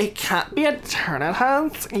 God. It can't be a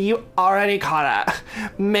Turnitin. You already caught it.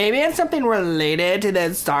 Maybe it's something related to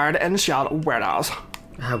the Sword and Shield weirdos.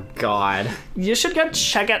 Oh, God. You should go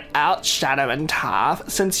check it out, Shadow and Taff,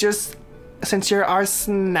 since you're our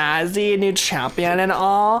snazzy new champion and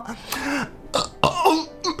all.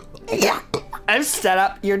 I've set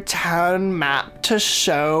up your town map to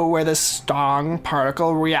show where the strong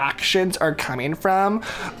particle reactions are coming from,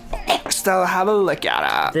 so have a look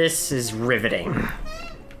at it. This is riveting.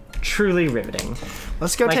 Truly riveting.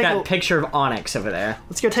 Let's go Like take that picture of Onyx over there.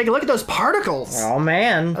 let's go take a look at those particles. Oh,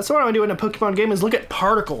 man. That's what I want to do in a Pokemon game is look at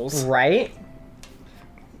particles. Right?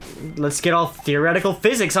 Let's get all theoretical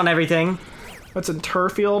physics on everything. What's in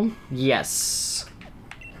Turfield? Yes.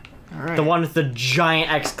 All right. The one with the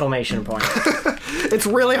giant exclamation point. It's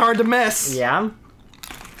really hard to miss. Yeah?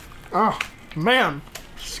 Oh, man.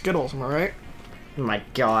 Skittles, am I right? Oh, my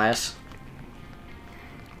gosh.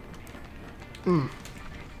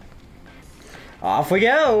 Off we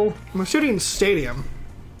go. I'm shooting Stadium.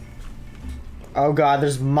 Oh, God,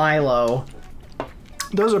 there's Milo.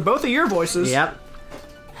 Those are both of your voices. Yep.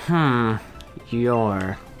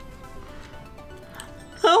 You're...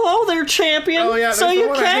 Hello there, champion. Oh, yeah, so that's the you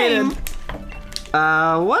one I came.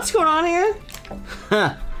 hated. What's going on here?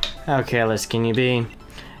 Huh. How careless can you be?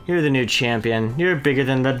 You're the new champion. You're bigger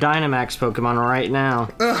than the Dynamax Pokemon right now.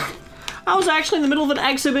 Ugh. I was actually in the middle of an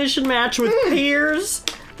exhibition match with peers.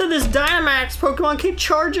 Then this Dynamax Pokemon came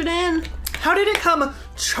charging in. How did it come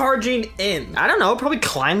charging in? I don't know, probably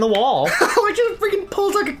climbed the wall. It just freaking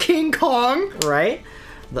pulls like a King Kong. Right?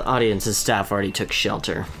 The audience's staff already took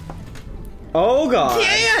shelter. Oh, God.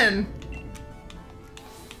 Man!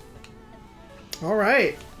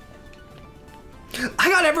 Alright. I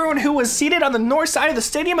got everyone who was seated on the north side of the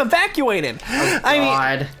stadium evacuated.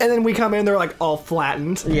 I mean, and then we come in, they're like all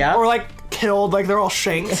flattened. Yeah. Or like killed, like they're all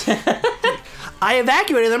shanked. I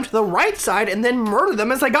evacuated them to the right side and then murdered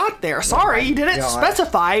them as I got there. Sorry, you didn't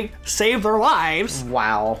specify save their lives.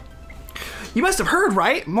 Wow. You must have heard,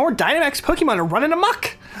 right? More Dynamax Pokemon are running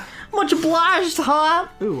amok. Much obliged, huh?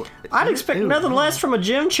 Ooh, I'd expect nothing less from a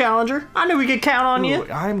gym challenger. I knew we could count on you.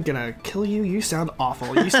 I'm gonna kill you. You sound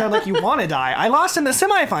awful. You sound like you want to die. I lost in the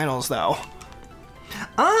semifinals, though.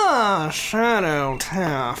 Ah, Shadow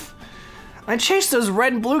Taff. I chased those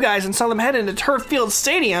red and blue guys and saw them head into Turf Field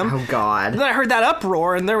Stadium. Oh, God. Then I heard that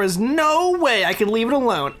uproar, and there was no way I could leave it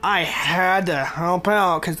alone. I had to help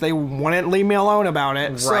out because they wouldn't leave me alone about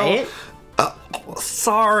it. Right?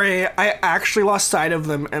 Sorry, I actually lost sight of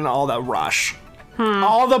them in all the rush.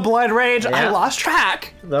 All the blood rage, I Yeah. lost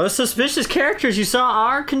track. Those suspicious characters you saw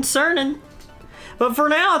are concerning. But for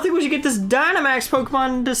now, I think we should get this Dynamax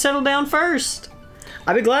Pokemon to settle down first.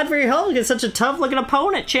 I'd be glad for your help against such a tough-looking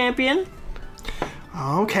opponent, champion.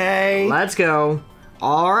 Okay. Let's go.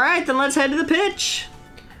 Alright, then let's head to the pitch.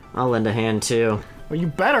 I'll lend a hand, too. Well, you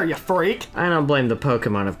better, you freak. I don't blame the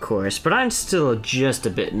Pokemon, of course, but I'm still just a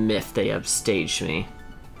bit miffed they upstaged me.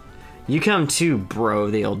 You come too, bro,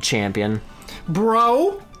 the old champion.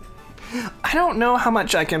 Bro? I don't know how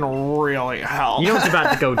much I can really help. You know what's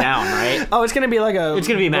about to go down, right? Oh, it's gonna be like a... It's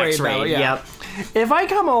gonna be max raid, though, raid, yeah. yep. If I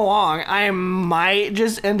come along, I might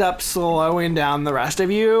just end up slowing down the rest of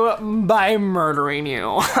you by murdering you.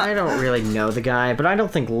 I don't really know the guy, but I don't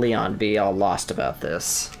think Leon be all lost about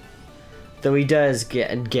this. Though he does get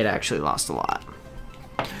actually lost a lot.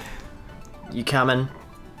 You coming?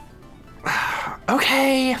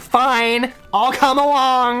 Okay, fine. I'll come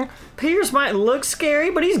along. Peters might look scary,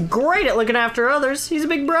 but he's great at looking after others. He's a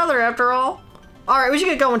big brother, after all. Alright, we should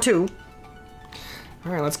get going, too.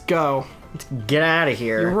 Alright, let's go. Let's get out of You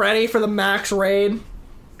here. ready for the max raid?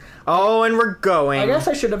 Oh, and we're going. I guess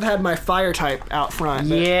I should have had my fire type out front.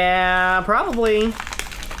 But... Yeah, probably.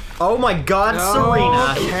 Oh my god,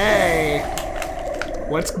 Serena. Okay.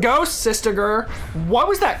 Let's go, Sister Girl. What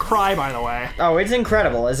was that cry, by the way? Oh, it's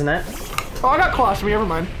incredible, isn't it? Oh, I got colostomy, never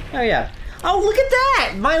mind. Oh, yeah. Oh, look at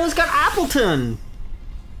that! Milo's got Appleton.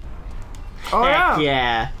 Oh, Heck yeah.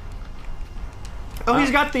 yeah. Oh,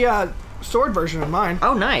 he's got the sword version of mine.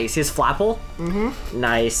 Oh, nice. His Flapple? Mm-hmm.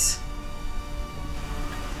 Nice.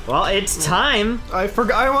 Well, it's time. I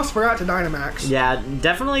almost forgot to Dynamax. Yeah,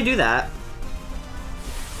 definitely do that.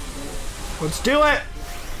 Let's do it.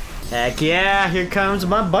 Heck yeah, here comes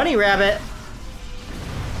my bunny rabbit.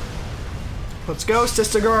 Let's go,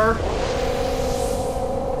 Sister Girl.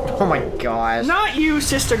 Oh my gosh. Not you,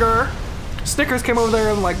 Sister Girl. Snickers came over there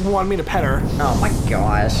and like wanted me to pet her. Oh my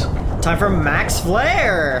gosh. Time for Max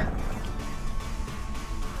Flare.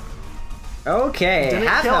 Okay, Didn't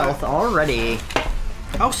half kill it. health already.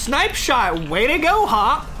 Oh, Snipe Shot. Way to go,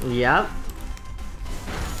 Hop. Yep.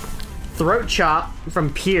 Throat Chop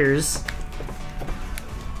from Piers.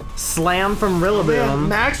 Slam from Man, Rillaboom.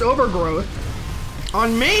 Max Overgrowth.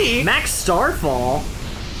 On me. Max Starfall.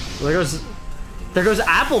 There goes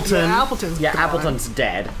Appleton. Yeah, Appleton's Yeah, gone. Appleton's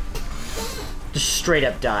dead. Just straight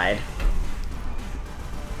up died.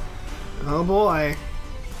 Oh boy.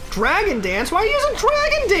 Dragon Dance? Why are you using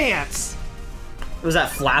Dragon Dance? Was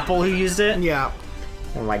that Flapple who used it? Yeah.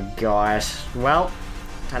 Oh my gosh. Well,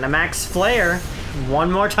 time to Max Flare.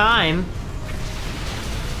 One more time.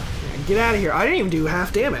 Get out of here. I didn't even do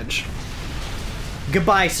half damage.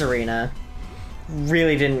 Goodbye, Serena.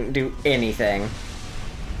 Really didn't do anything.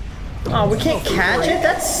 Oh, we can't catch it?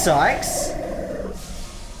 That sucks.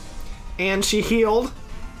 And she healed.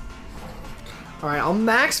 Alright, I'll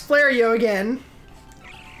Max Flare you again.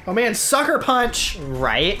 Oh man, Sucker Punch!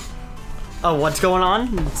 Right? Oh, what's going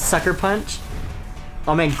on? Sucker Punch?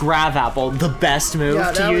 Oh man, Grav Apple, the best move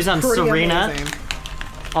Yeah, to that use was on pretty Serena. amazing.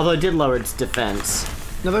 Although it did lower its defense.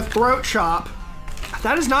 Another Throat Chop.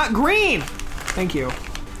 That is not green! Thank you.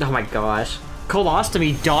 Oh my gosh.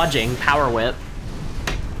 Colostomy dodging Power Whip.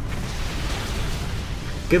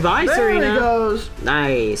 Goodbye, There Serena. he goes.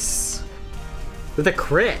 Nice. With a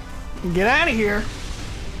crit. Get out of here.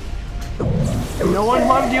 No one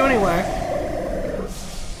loved you anyway.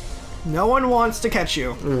 No one wants to catch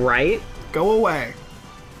you. Right? Go away.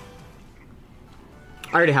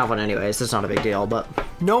 I already have one anyways, so it's not a big deal, but...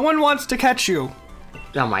 No one wants to catch you.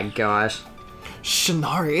 Oh my gosh.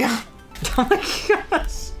 Shinari. Oh my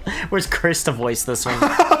gosh. Where's Chris to voice this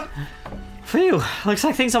one? Phew, looks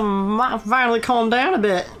like things have finally calmed down a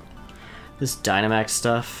bit. This Dynamax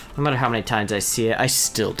stuff, no matter how many times I see it, I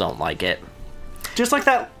still don't like it. Just like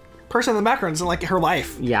that person in the background doesn't like her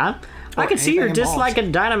life. Yeah? I Or can see your anything involved. dislike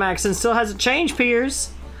of Dynamax and still hasn't changed,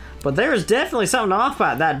 Piers. But there is definitely something off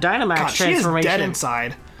about that Dynamax God, she is transformation. dead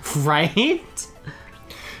inside. Right?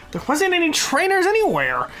 There wasn't any trainers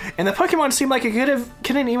anywhere, and the Pokemon seemed like it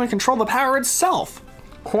couldn't even control the power itself.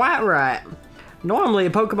 Quite right. Normally, a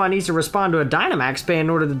Pokemon needs to respond to a Dynamax ban in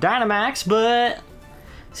order to Dynamax, but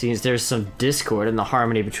seems there's some discord in the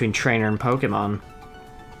harmony between trainer and Pokemon.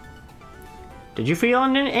 Did you feel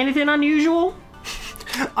anything unusual?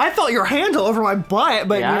 I felt your hand all over my butt,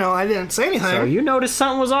 but Yeah? you know, I didn't say anything. So you noticed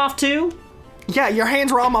something was off too? Yeah, your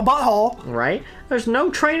hands were on my butthole. Right? There's no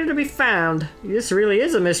trainer to be found. This really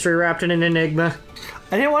is a mystery wrapped in an enigma.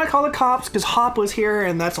 I didn't want to call the cops because Hop was here,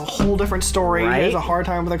 and that's a whole different story. Right? He has a hard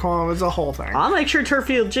time with the call. It's a whole thing. I'll make sure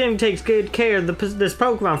Turffield Gym takes good care of this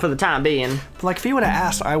Pokemon for the time being. Like, if he would have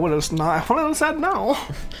asked, I would have not. I would have said no.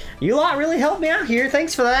 You lot really helped me out here.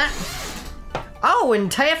 Thanks for that. Oh,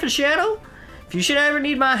 and Taff and Shadow, if you should ever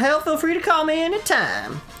need my help, feel free to call me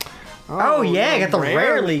anytime. Oh yeah, I got the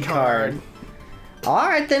Rarely card.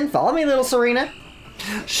 Alright then, follow me, little Serena.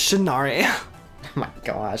 Shinari. Oh my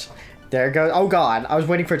gosh. There it goes. Oh god, I was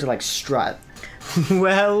waiting for it to like strut.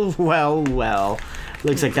 Well.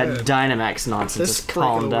 Looks like that Dynamax nonsense This has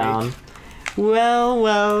calmed freak of the down. week.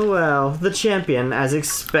 Well. The champion, as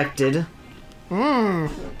expected.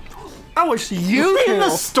 I wish you In the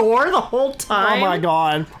knew. store the whole Oh time. my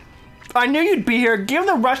god. I knew you'd be here. Give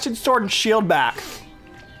the rusted sword and shield back.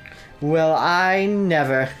 Well, I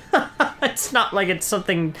never. It's not like it's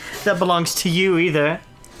something that belongs to you either.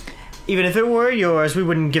 Even if it were yours, we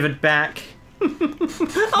wouldn't give it back.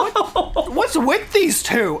 What's with these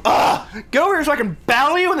two? Ugh! Get over here so I can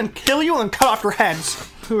battle you and then kill you and then cut off your heads.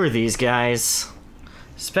 Who are these guys?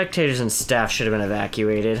 Spectators and staff should have been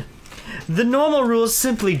evacuated. The normal rules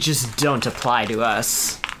simply just don't apply to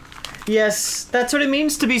us. Yes, that's what it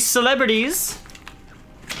means to be celebrities.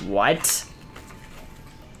 What?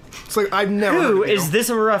 It's like, I've never Who heard of you. is this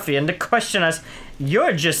ruffian to question us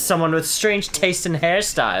You're just someone with strange taste in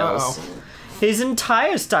hairstyles. Uh-oh. His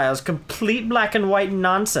entire style is complete black and white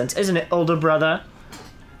nonsense, isn't it, older brother?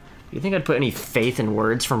 You think I'd put any faith in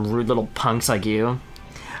words from rude little punks like you?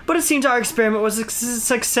 But it seems our experiment was a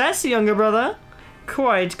success, younger brother.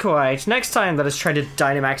 Quite. Next time, let us try to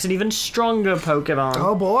Dynamax an even stronger Pokemon.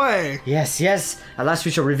 Oh boy. Yes. At last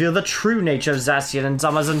we shall reveal the true nature of Zacian and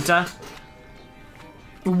Zamazenta.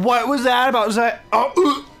 What was that about? Was that...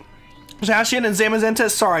 Oh, Zacian and Zamazenta?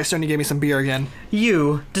 Sorry, Sony gave me some beer again.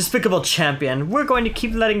 You, despicable champion, we're going to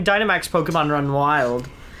keep letting Dynamax Pokemon run wild.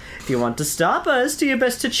 If you want to stop us, do your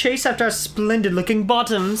best to chase after our splendid-looking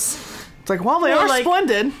bottoms. It's like, well, they are like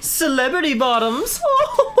splendid. Celebrity bottoms.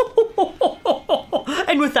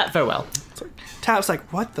 And with that, farewell. Taff's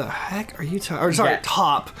like, what the heck are you talking? Or sorry, Yeah.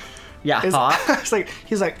 Top. Yeah, Is, Hop.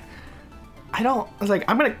 he's like, I was like,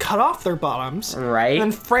 I'm gonna cut off their bottoms, Right.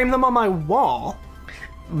 and then frame them on my wall.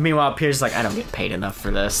 Meanwhile, Pierce is like, I don't get paid enough for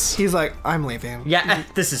this. He's like, I'm leaving. Yeah,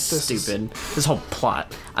 this is stupid. This whole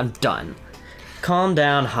plot. I'm done. Calm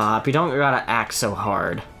down, Hop. You don't gotta act so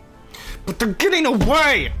hard. But they're getting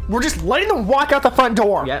away. We're just letting them walk out the front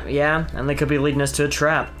door. Yeah, and they could be leading us to a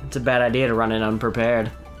trap. It's a bad idea to run in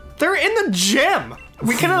unprepared. They're in the gym.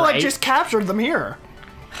 We could have like Right. just captured them here.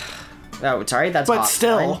 Oh, sorry, that's But Hop.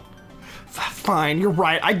 still, fine. You're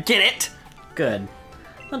right. I get it. Good.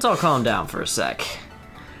 Let's all calm down for a sec.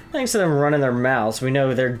 Thanks to them running their mouths, we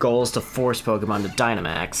know their goal is to force Pokemon to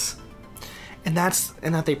Dynamax. And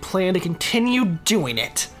that they plan to continue doing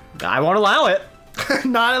it. I won't allow it.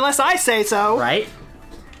 Not unless I say so. Right?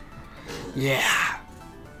 Yeah.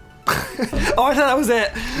 Oh, I thought that was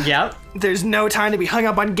it. Yep. There's no time to be hung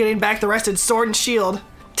up on getting back the rested Sword and Shield.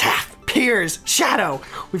 Taff, Piers, Shadow.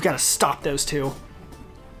 We've got to stop those two.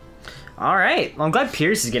 Alright. Well, I'm glad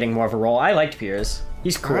Pierce is getting more of a role. I liked Pierce.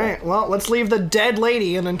 He's cool. All right, well, let's leave the dead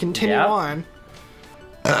lady and then continue Yep. on.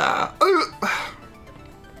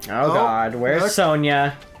 Oh god, where's look.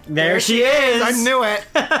 Sonia? There she is! I knew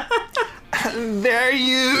it. There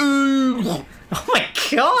you... Oh my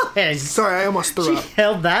god! Sorry, I almost threw She up.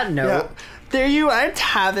 held that note. Yeah. There you are,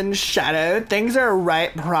 Taff and Shadow. Things are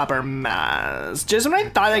right proper mess. Just when I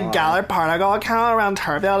thought the Galar particle count around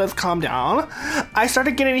Turffield has calmed down, I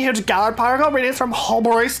started getting huge Galar particle readings from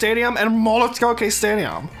Holbury Stadium and Moloskoke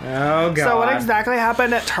Stadium. Oh god. So what exactly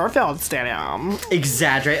happened at Turffield Stadium?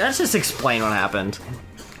 Exaggerate. Let's just explain what happened.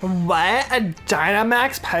 What? A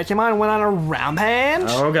Dynamax Pokemon went on a rampage?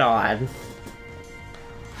 Oh god.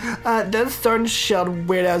 Those Sword and Shield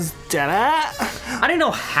weirdos did it? I don't know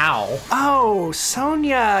how. Oh,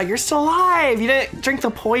 Sonia, you're still alive. You didn't drink the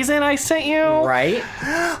poison I sent you? Right? She's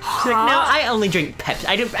like, no, I only drink Pepsi.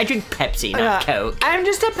 I drink Pepsi, not Coke. I'm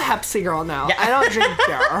just a Pepsi girl now. Yeah. I don't drink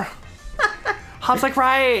beer. Hop's like,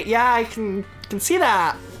 right, yeah, I can see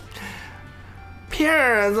that.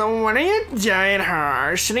 Piers, what are you doing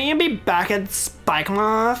here? Shouldn't you be back at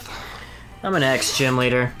Spikemoth? I'm an ex-gym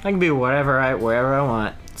leader. I can be wherever I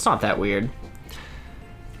want. It's not that weird.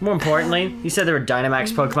 More importantly, you said there were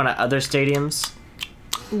Dynamax Pokemon at other stadiums?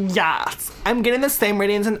 Yes, I'm getting the same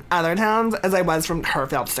ratings in other towns as I was from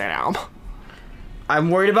Turffield Stadium. I'm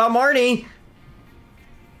worried about Marnie!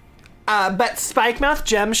 But Spikemoth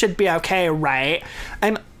Gym should be okay, right?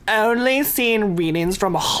 I'm only seeing readings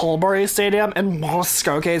from Holbury Stadium and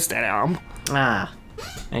Moloskoke Stadium. Ah,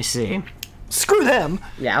 I see. Screw them!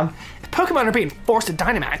 Yeah. Pokemon are being forced to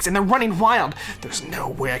Dynamax and they're running wild. There's no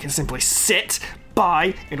way I can simply sit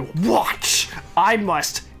by and watch. I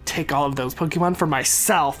must take all of those Pokemon for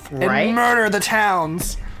myself and Right? murder the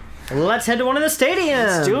towns. Let's head to one of the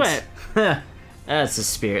stadiums! Let's do it. That's a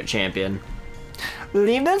spirit champion.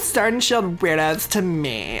 Leave the Sword and Shield weirdos to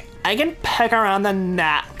me. I can pick around the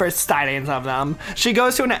net for sightings of them. She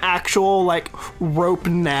goes to an actual, like, rope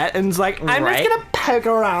net and is like, I'm Right? just gonna pick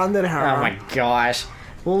around in her. Oh my gosh.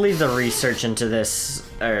 We'll leave the research into this,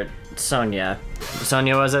 Sonia.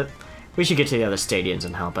 Sonia, was it? We should get to the other stadiums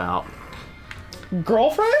and help out.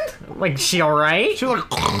 Girlfriend? Like, she alright? She's like,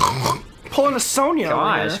 pulling a Sonia over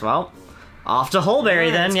Gosh, here. well, off to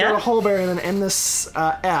Holberry then, Let's yeah? go to Holberry and then end this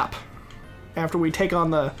app after we take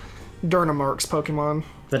on the Dynamax Pokemon.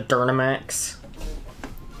 The Dynamax.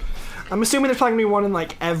 I'm assuming there's probably gonna be one in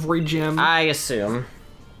like every gym. I assume.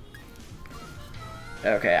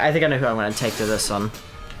 Okay, I think I know who I'm gonna take to this one.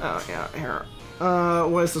 Oh yeah, here.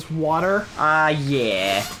 What is this, water?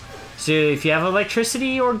 Yeah. So if you have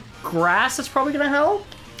electricity or grass, that's probably gonna help?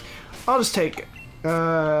 I'll just take, you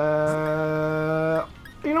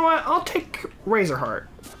know what? I'll take Razorheart.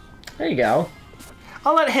 There you go.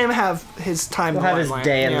 I'll let him have his time. We'll have his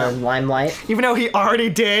day in the limelight. Even though he already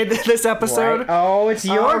did this episode. Right. Oh, it's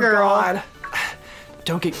your girl. God.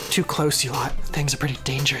 Don't get too close, you lot. Things are pretty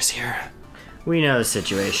dangerous here. We know the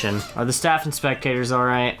situation. Are the staff and spectators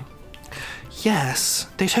alright? Yes,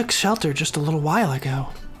 they took shelter just a little while ago.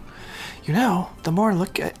 You know, the more I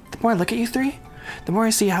look at you three, the more I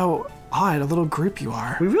see how odd a little group you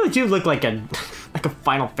are. We really do look like a like a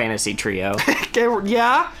Final Fantasy trio.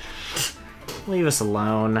 Yeah? Leave us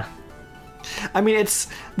alone. I mean, it's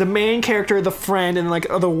the main character, the friend, and like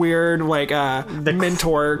the weird like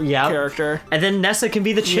mentor character. And then Nessa can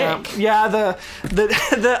be the chick. Yeah,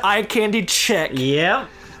 the eye candy chick. Yep.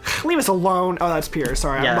 Leave us alone. Oh, that's Piers.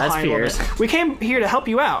 Sorry, yeah, I'm that's behind a little Piers. bit. We came here to help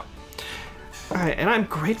you out. Alright, and I'm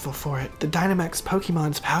grateful for it. The Dynamax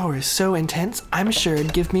Pokemon's power is so intense, I'm sure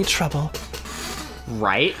it'd give me trouble.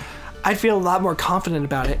 Right? I'd feel a lot more confident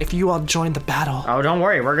about it if you all joined the battle. Oh, don't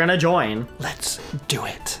worry, we're gonna join. Let's do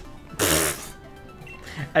it.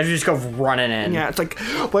 I just go running in. Yeah, it's like,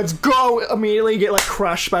 let's go! Immediately get like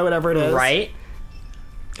crushed by whatever it is. Right?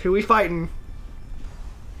 Who we fighting?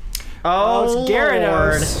 Oh, it's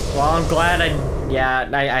Gyarados. Lord. Well, I'm glad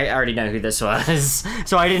I already know who this was.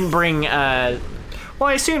 So I didn't bring, Well,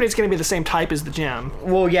 I assumed it's gonna be the same type as the gem.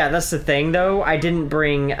 Well, yeah, that's the thing, though. I didn't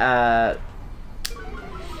bring,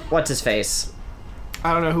 what's his face?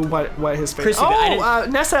 I don't know what his face. Crispy Bit. Oh,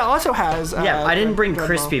 Nessa also has. Yeah, I didn't bring Red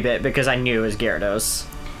Crispy Ball. Bit because I knew it was Gyarados.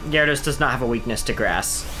 Gyarados does not have a weakness to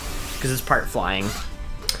grass because it's part flying.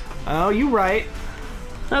 Oh, you right.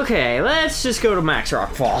 Okay, let's just go to Max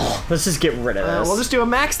Rockfall. Let's just get rid of this. We'll just do a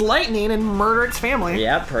Max Lightning and murder its family.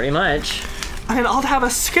 Yeah, pretty much. And I'll have a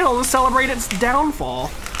skill to celebrate its downfall.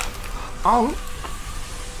 Oh.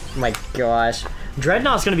 My gosh.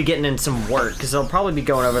 Dreadnought's gonna be getting in some work because they'll probably be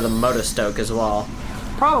going over the Motostoke as well.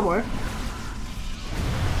 Probably.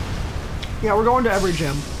 Yeah, we're going to every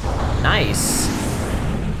gym. Nice.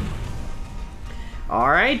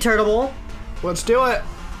 Alright, Turtle. Let's do it.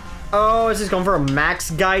 Oh, it's just going for a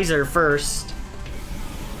Max Geyser first.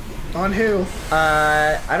 On who?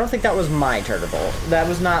 I don't think that was my Turtle. That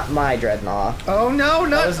was not my Dreadnought. Oh no, That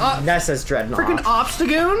not was Nessa's Dreadnought. freaking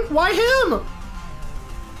Obstagoon? Why him?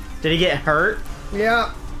 Did he get hurt?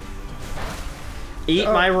 Yeah. Eat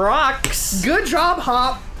my rocks. Good job,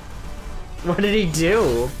 Hop. What did he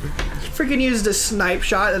do? Freaking used a snipe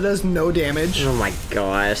shot that does no damage. Oh my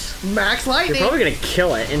gosh. Max Lightning. You're probably gonna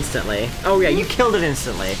kill it instantly. Oh yeah, you killed it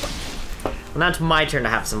instantly. Well, now it's my turn to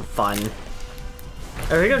have some fun.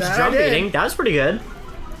 Oh, here goes That I drum did. beating. That was pretty good.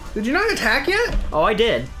 Did you not attack yet? Oh, I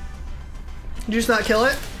did. Did you just not kill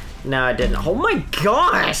it? No, I didn't. Oh my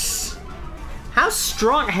gosh! How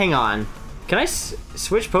strong? Hang on. Can I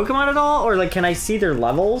switch Pokemon at all? Or like, can I see their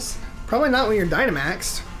levels? Probably not when you're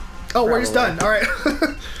Dynamaxed. Oh, we're just done. Probably. All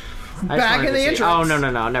right. I just Back wanted in to the see- entrance. Oh,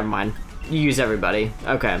 no. Never mind. You use everybody.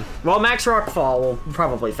 Okay. Well, Max Rockfall will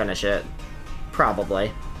probably finish it.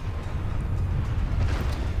 Probably.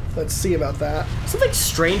 Let's see about that. Something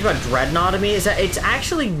strange about Dreadnought to me is that it's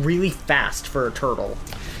actually really fast for a turtle.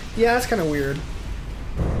 Yeah, that's kind of weird.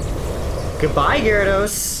 Goodbye,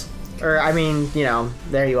 Gyarados. Or, I mean, you know,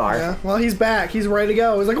 there you are. Yeah, well, he's back. He's ready to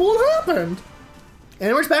go. He's like, what happened?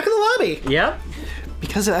 And we're back in the lobby. Yep.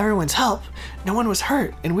 Because of everyone's help, no one was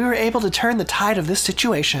hurt, and we were able to turn the tide of this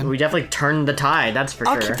situation. We definitely turned the tide, that's for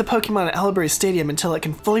I'll sure. keep the Pokemon at Ellebury Stadium until it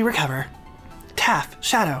can fully recover. Taff,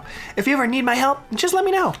 Shadow, if you ever need my help, just let me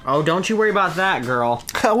know. Oh, don't you worry about that, girl.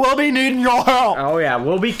 We'll be needing your help. Oh, yeah,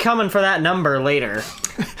 we'll be coming for that number later.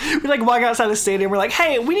 We like walk outside the stadium, we're like,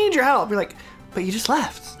 hey, we need your help. We're like, but you just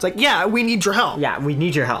left. It's like, yeah, we need your help. Yeah, we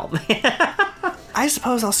need your help. I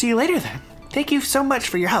suppose I'll see you later then. Thank you so much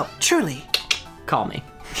for your help, truly. Call me.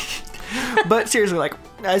 But seriously, like,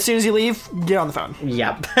 as soon as you leave, get on the phone.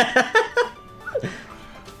 Yep.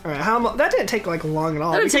 All right, that didn't take like long at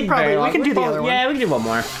all. That'll take very long. We can do the other one. Yeah, we can do one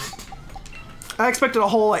more. I expected a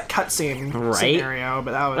whole like cutscene Right. scenario,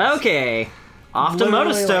 but that was Okay. Off to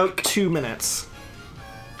literally, Motostoke. like 2 minutes.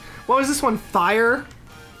 What was this one? Fire?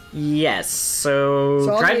 Yes, so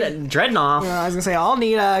So I'll need- Dreadnought. I was gonna say I'll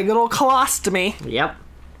need a good old colostomy. Yep.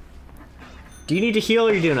 Do you need to heal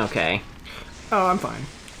or are you doing okay? Oh, I'm fine.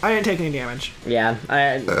 I didn't take any damage. Yeah,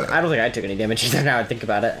 I don't think I took any damage either now I think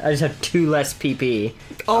about it. I just have 2 less PP.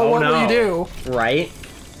 Oh, what no. will you do? Right?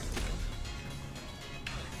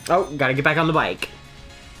 Oh, gotta get back on the bike.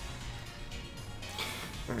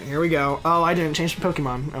 All right, here we go. Oh, I didn't change the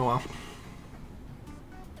Pokemon. Oh well.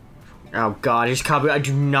 Oh god, here's Kabu. I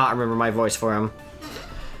do not remember my voice for him.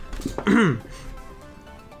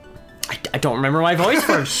 I don't remember my voice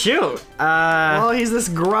for him. Shoot. Well, he's this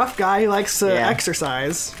gruff guy who likes to Yeah.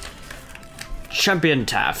 exercise. Champion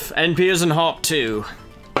Taff. NP is in Hop 2.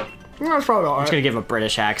 That's probably all I'm right. gonna give him a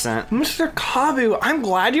British accent. Mr. Kabu, I'm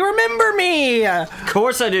glad you remember me. Of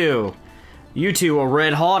course I do. You two were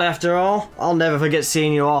red hot after all. I'll never forget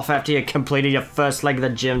seeing you off after you completed your first leg of the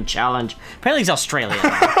gym challenge. Apparently he's Australian.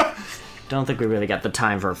 Don't think we really got the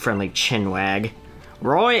time for a friendly chinwag.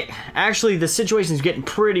 Right? Actually, the situation's getting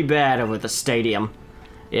pretty bad over at the stadium.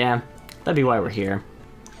 Yeah, that'd be why we're here.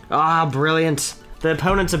 Ah, brilliant. The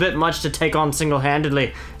opponent's a bit much to take on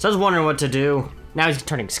single-handedly, so I was wondering what to do. Now he's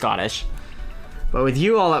turning Scottish. But with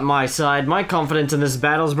you all at my side, my confidence in this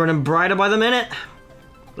battle's burning brighter by the minute.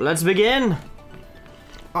 Let's begin.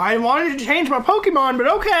 I wanted to change my Pokemon, but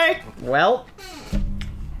okay. Well.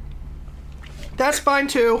 That's fine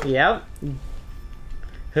too. Yep.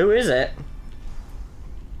 Who is it?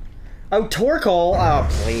 Oh, Torkoal. Oh,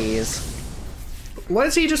 please. What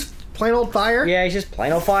is he, just plain old fire? Yeah, he's just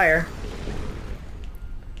plain old fire.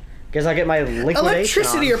 Guess I'll get my liquidation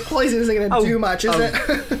Electricity on. or poison isn't gonna do much, is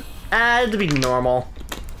it? It'd be normal.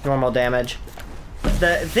 Normal damage.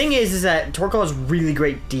 The thing is that Torkoal has really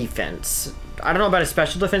great defense. I don't know about his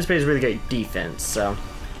special defense, but he has really great defense, so...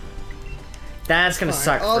 That's gonna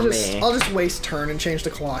suck for me. I'll just waste turn and change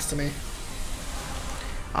the Colostomy.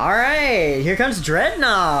 Alright, here comes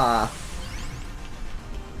Dreadnought.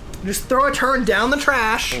 Just throw a turn down the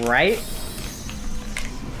trash. Right?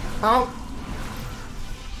 Oh.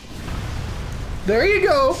 There you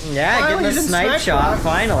go. Yeah, Finally getting the using snipe shot, rock.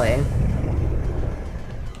 finally.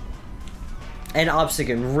 And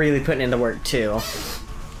Obstagoon really putting in the work, too.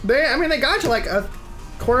 I mean, they got to like a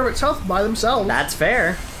quarter of itself by themselves. That's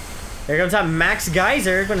fair. There comes that Max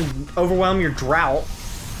Geyser, gonna overwhelm your drought.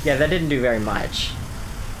 Yeah, that didn't do very much.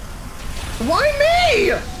 Why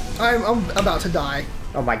me? I'm about to die.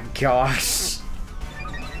 Oh my gosh.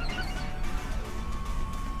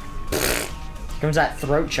 Comes that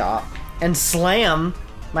throat chop. And Slam,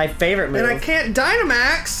 my favorite move. And I can't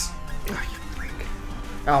Dynamax. Oh, you freak.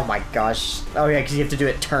 Oh my gosh. Oh yeah, because you have to do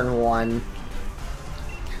it turn 1.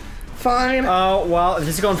 Fine. Oh, well, if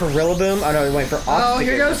this is going for Rillaboom, oh no, we're waiting for Obstagoon, Oh,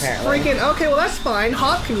 here goes apparently. freaking... Okay, well that's fine.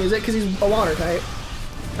 Hop can use it because he's a water type.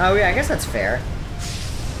 Oh yeah, I guess that's fair.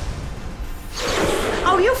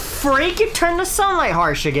 Oh, you freak! You turned the Sunlight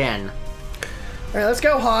Harsh again. Alright, let's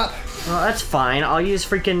go, Hop. Well, that's fine. I'll use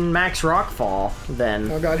freaking Max Rockfall,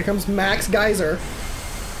 then. Oh god, here comes Max Geyser.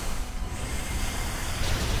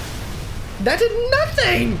 That did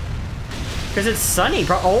nothing! Because it's sunny.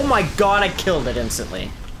 Oh my god, I killed it instantly.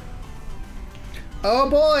 Oh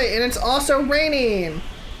boy, and it's also raining.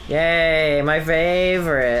 Yay, my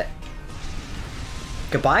favorite.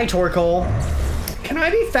 Goodbye, Torkoal. Can I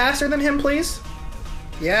be faster than him, please?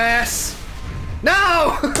 Yes!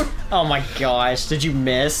 No! Oh my gosh, did you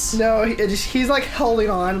miss? No, he's like holding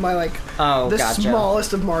on by like the gotcha.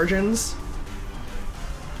 smallest of margins.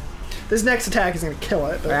 This next attack is gonna kill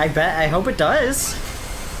it. But... I hope it does.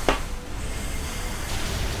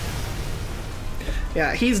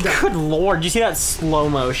 Yeah, he's done. Good lord, did you see that slow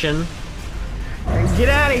motion? Get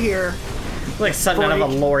out of here. Like something out of a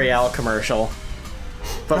L'Oreal commercial.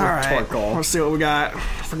 But with Torkoal. Let's see what we got.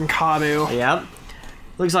 Freaking Kabu. Yep.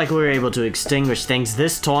 Looks like we were able to extinguish things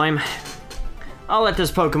this time. I'll let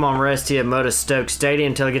this Pokemon rest here at Motor Stoke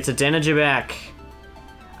Stadium until it gets its energy back.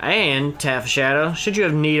 And, Taff Shadow, should you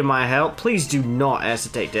have need of my help, please do not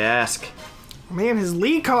hesitate to ask. Man, his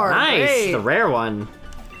lead card. Nice, Hey. the rare one.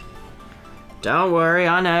 Don't worry,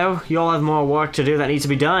 I know. You all have more work to do that needs to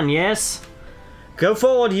be done, yes? Go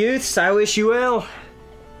forward, youths. I wish you well.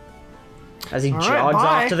 As he All right, jogs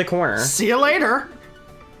bye. off to the corner. See you later.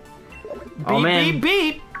 Oh, Beep, man. beep,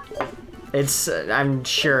 beep. It's, I'm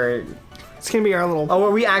sure... It's gonna be our little... Oh,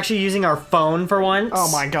 are we actually using our phone for once?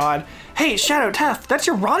 Oh my god. Hey, Shadow Taff, that's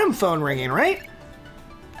your Rotom phone ringing, right?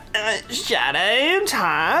 Shadow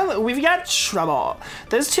time, we've got trouble.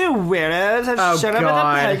 Those two weirdos have shown up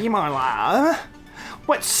at the Pokemon Lab.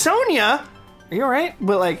 What, Sonia? Are you alright?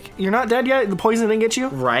 But like, you're not dead yet? The poison didn't get you?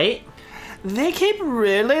 Right? They keep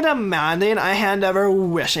really demanding I hand over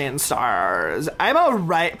wishing stars. I'm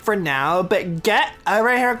alright for now, but get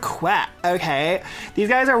over here quick, okay? These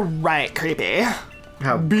guys are right creepy.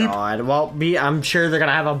 Oh god. Well, I'm sure they're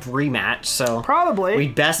gonna have a rematch, so... Probably. We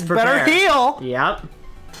best prepare. Better heal! Yep.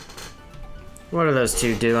 What are those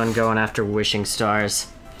two doing going after wishing stars?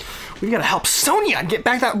 We gotta help Sonia get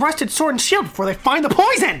back that rusted sword and shield before they find the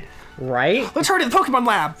poison! Right? Let's hurry to the Pokemon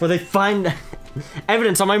Lab! Before they find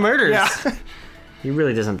evidence on my murders. Yeah. He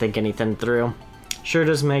really doesn't think anything through. Sure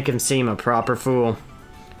does make him seem a proper fool.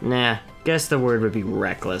 Nah, guess the word would be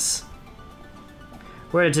reckless.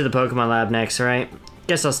 We're headed to the Pokemon Lab next, right?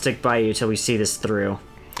 Guess I'll stick by you till we see this through.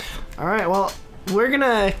 Alright, well, we're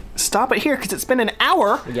gonna stop it here because it's been an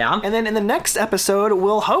hour. Yeah. And then in the next episode,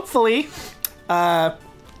 we'll hopefully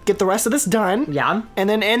get the rest of this done. Yeah. And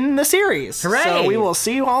then end the series. Hooray! So we will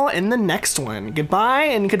see you all in the next one. Goodbye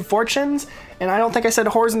and good fortunes. And I don't think I said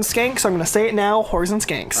whores and skanks, so I'm going to say it now, whores and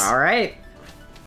skanks. All right.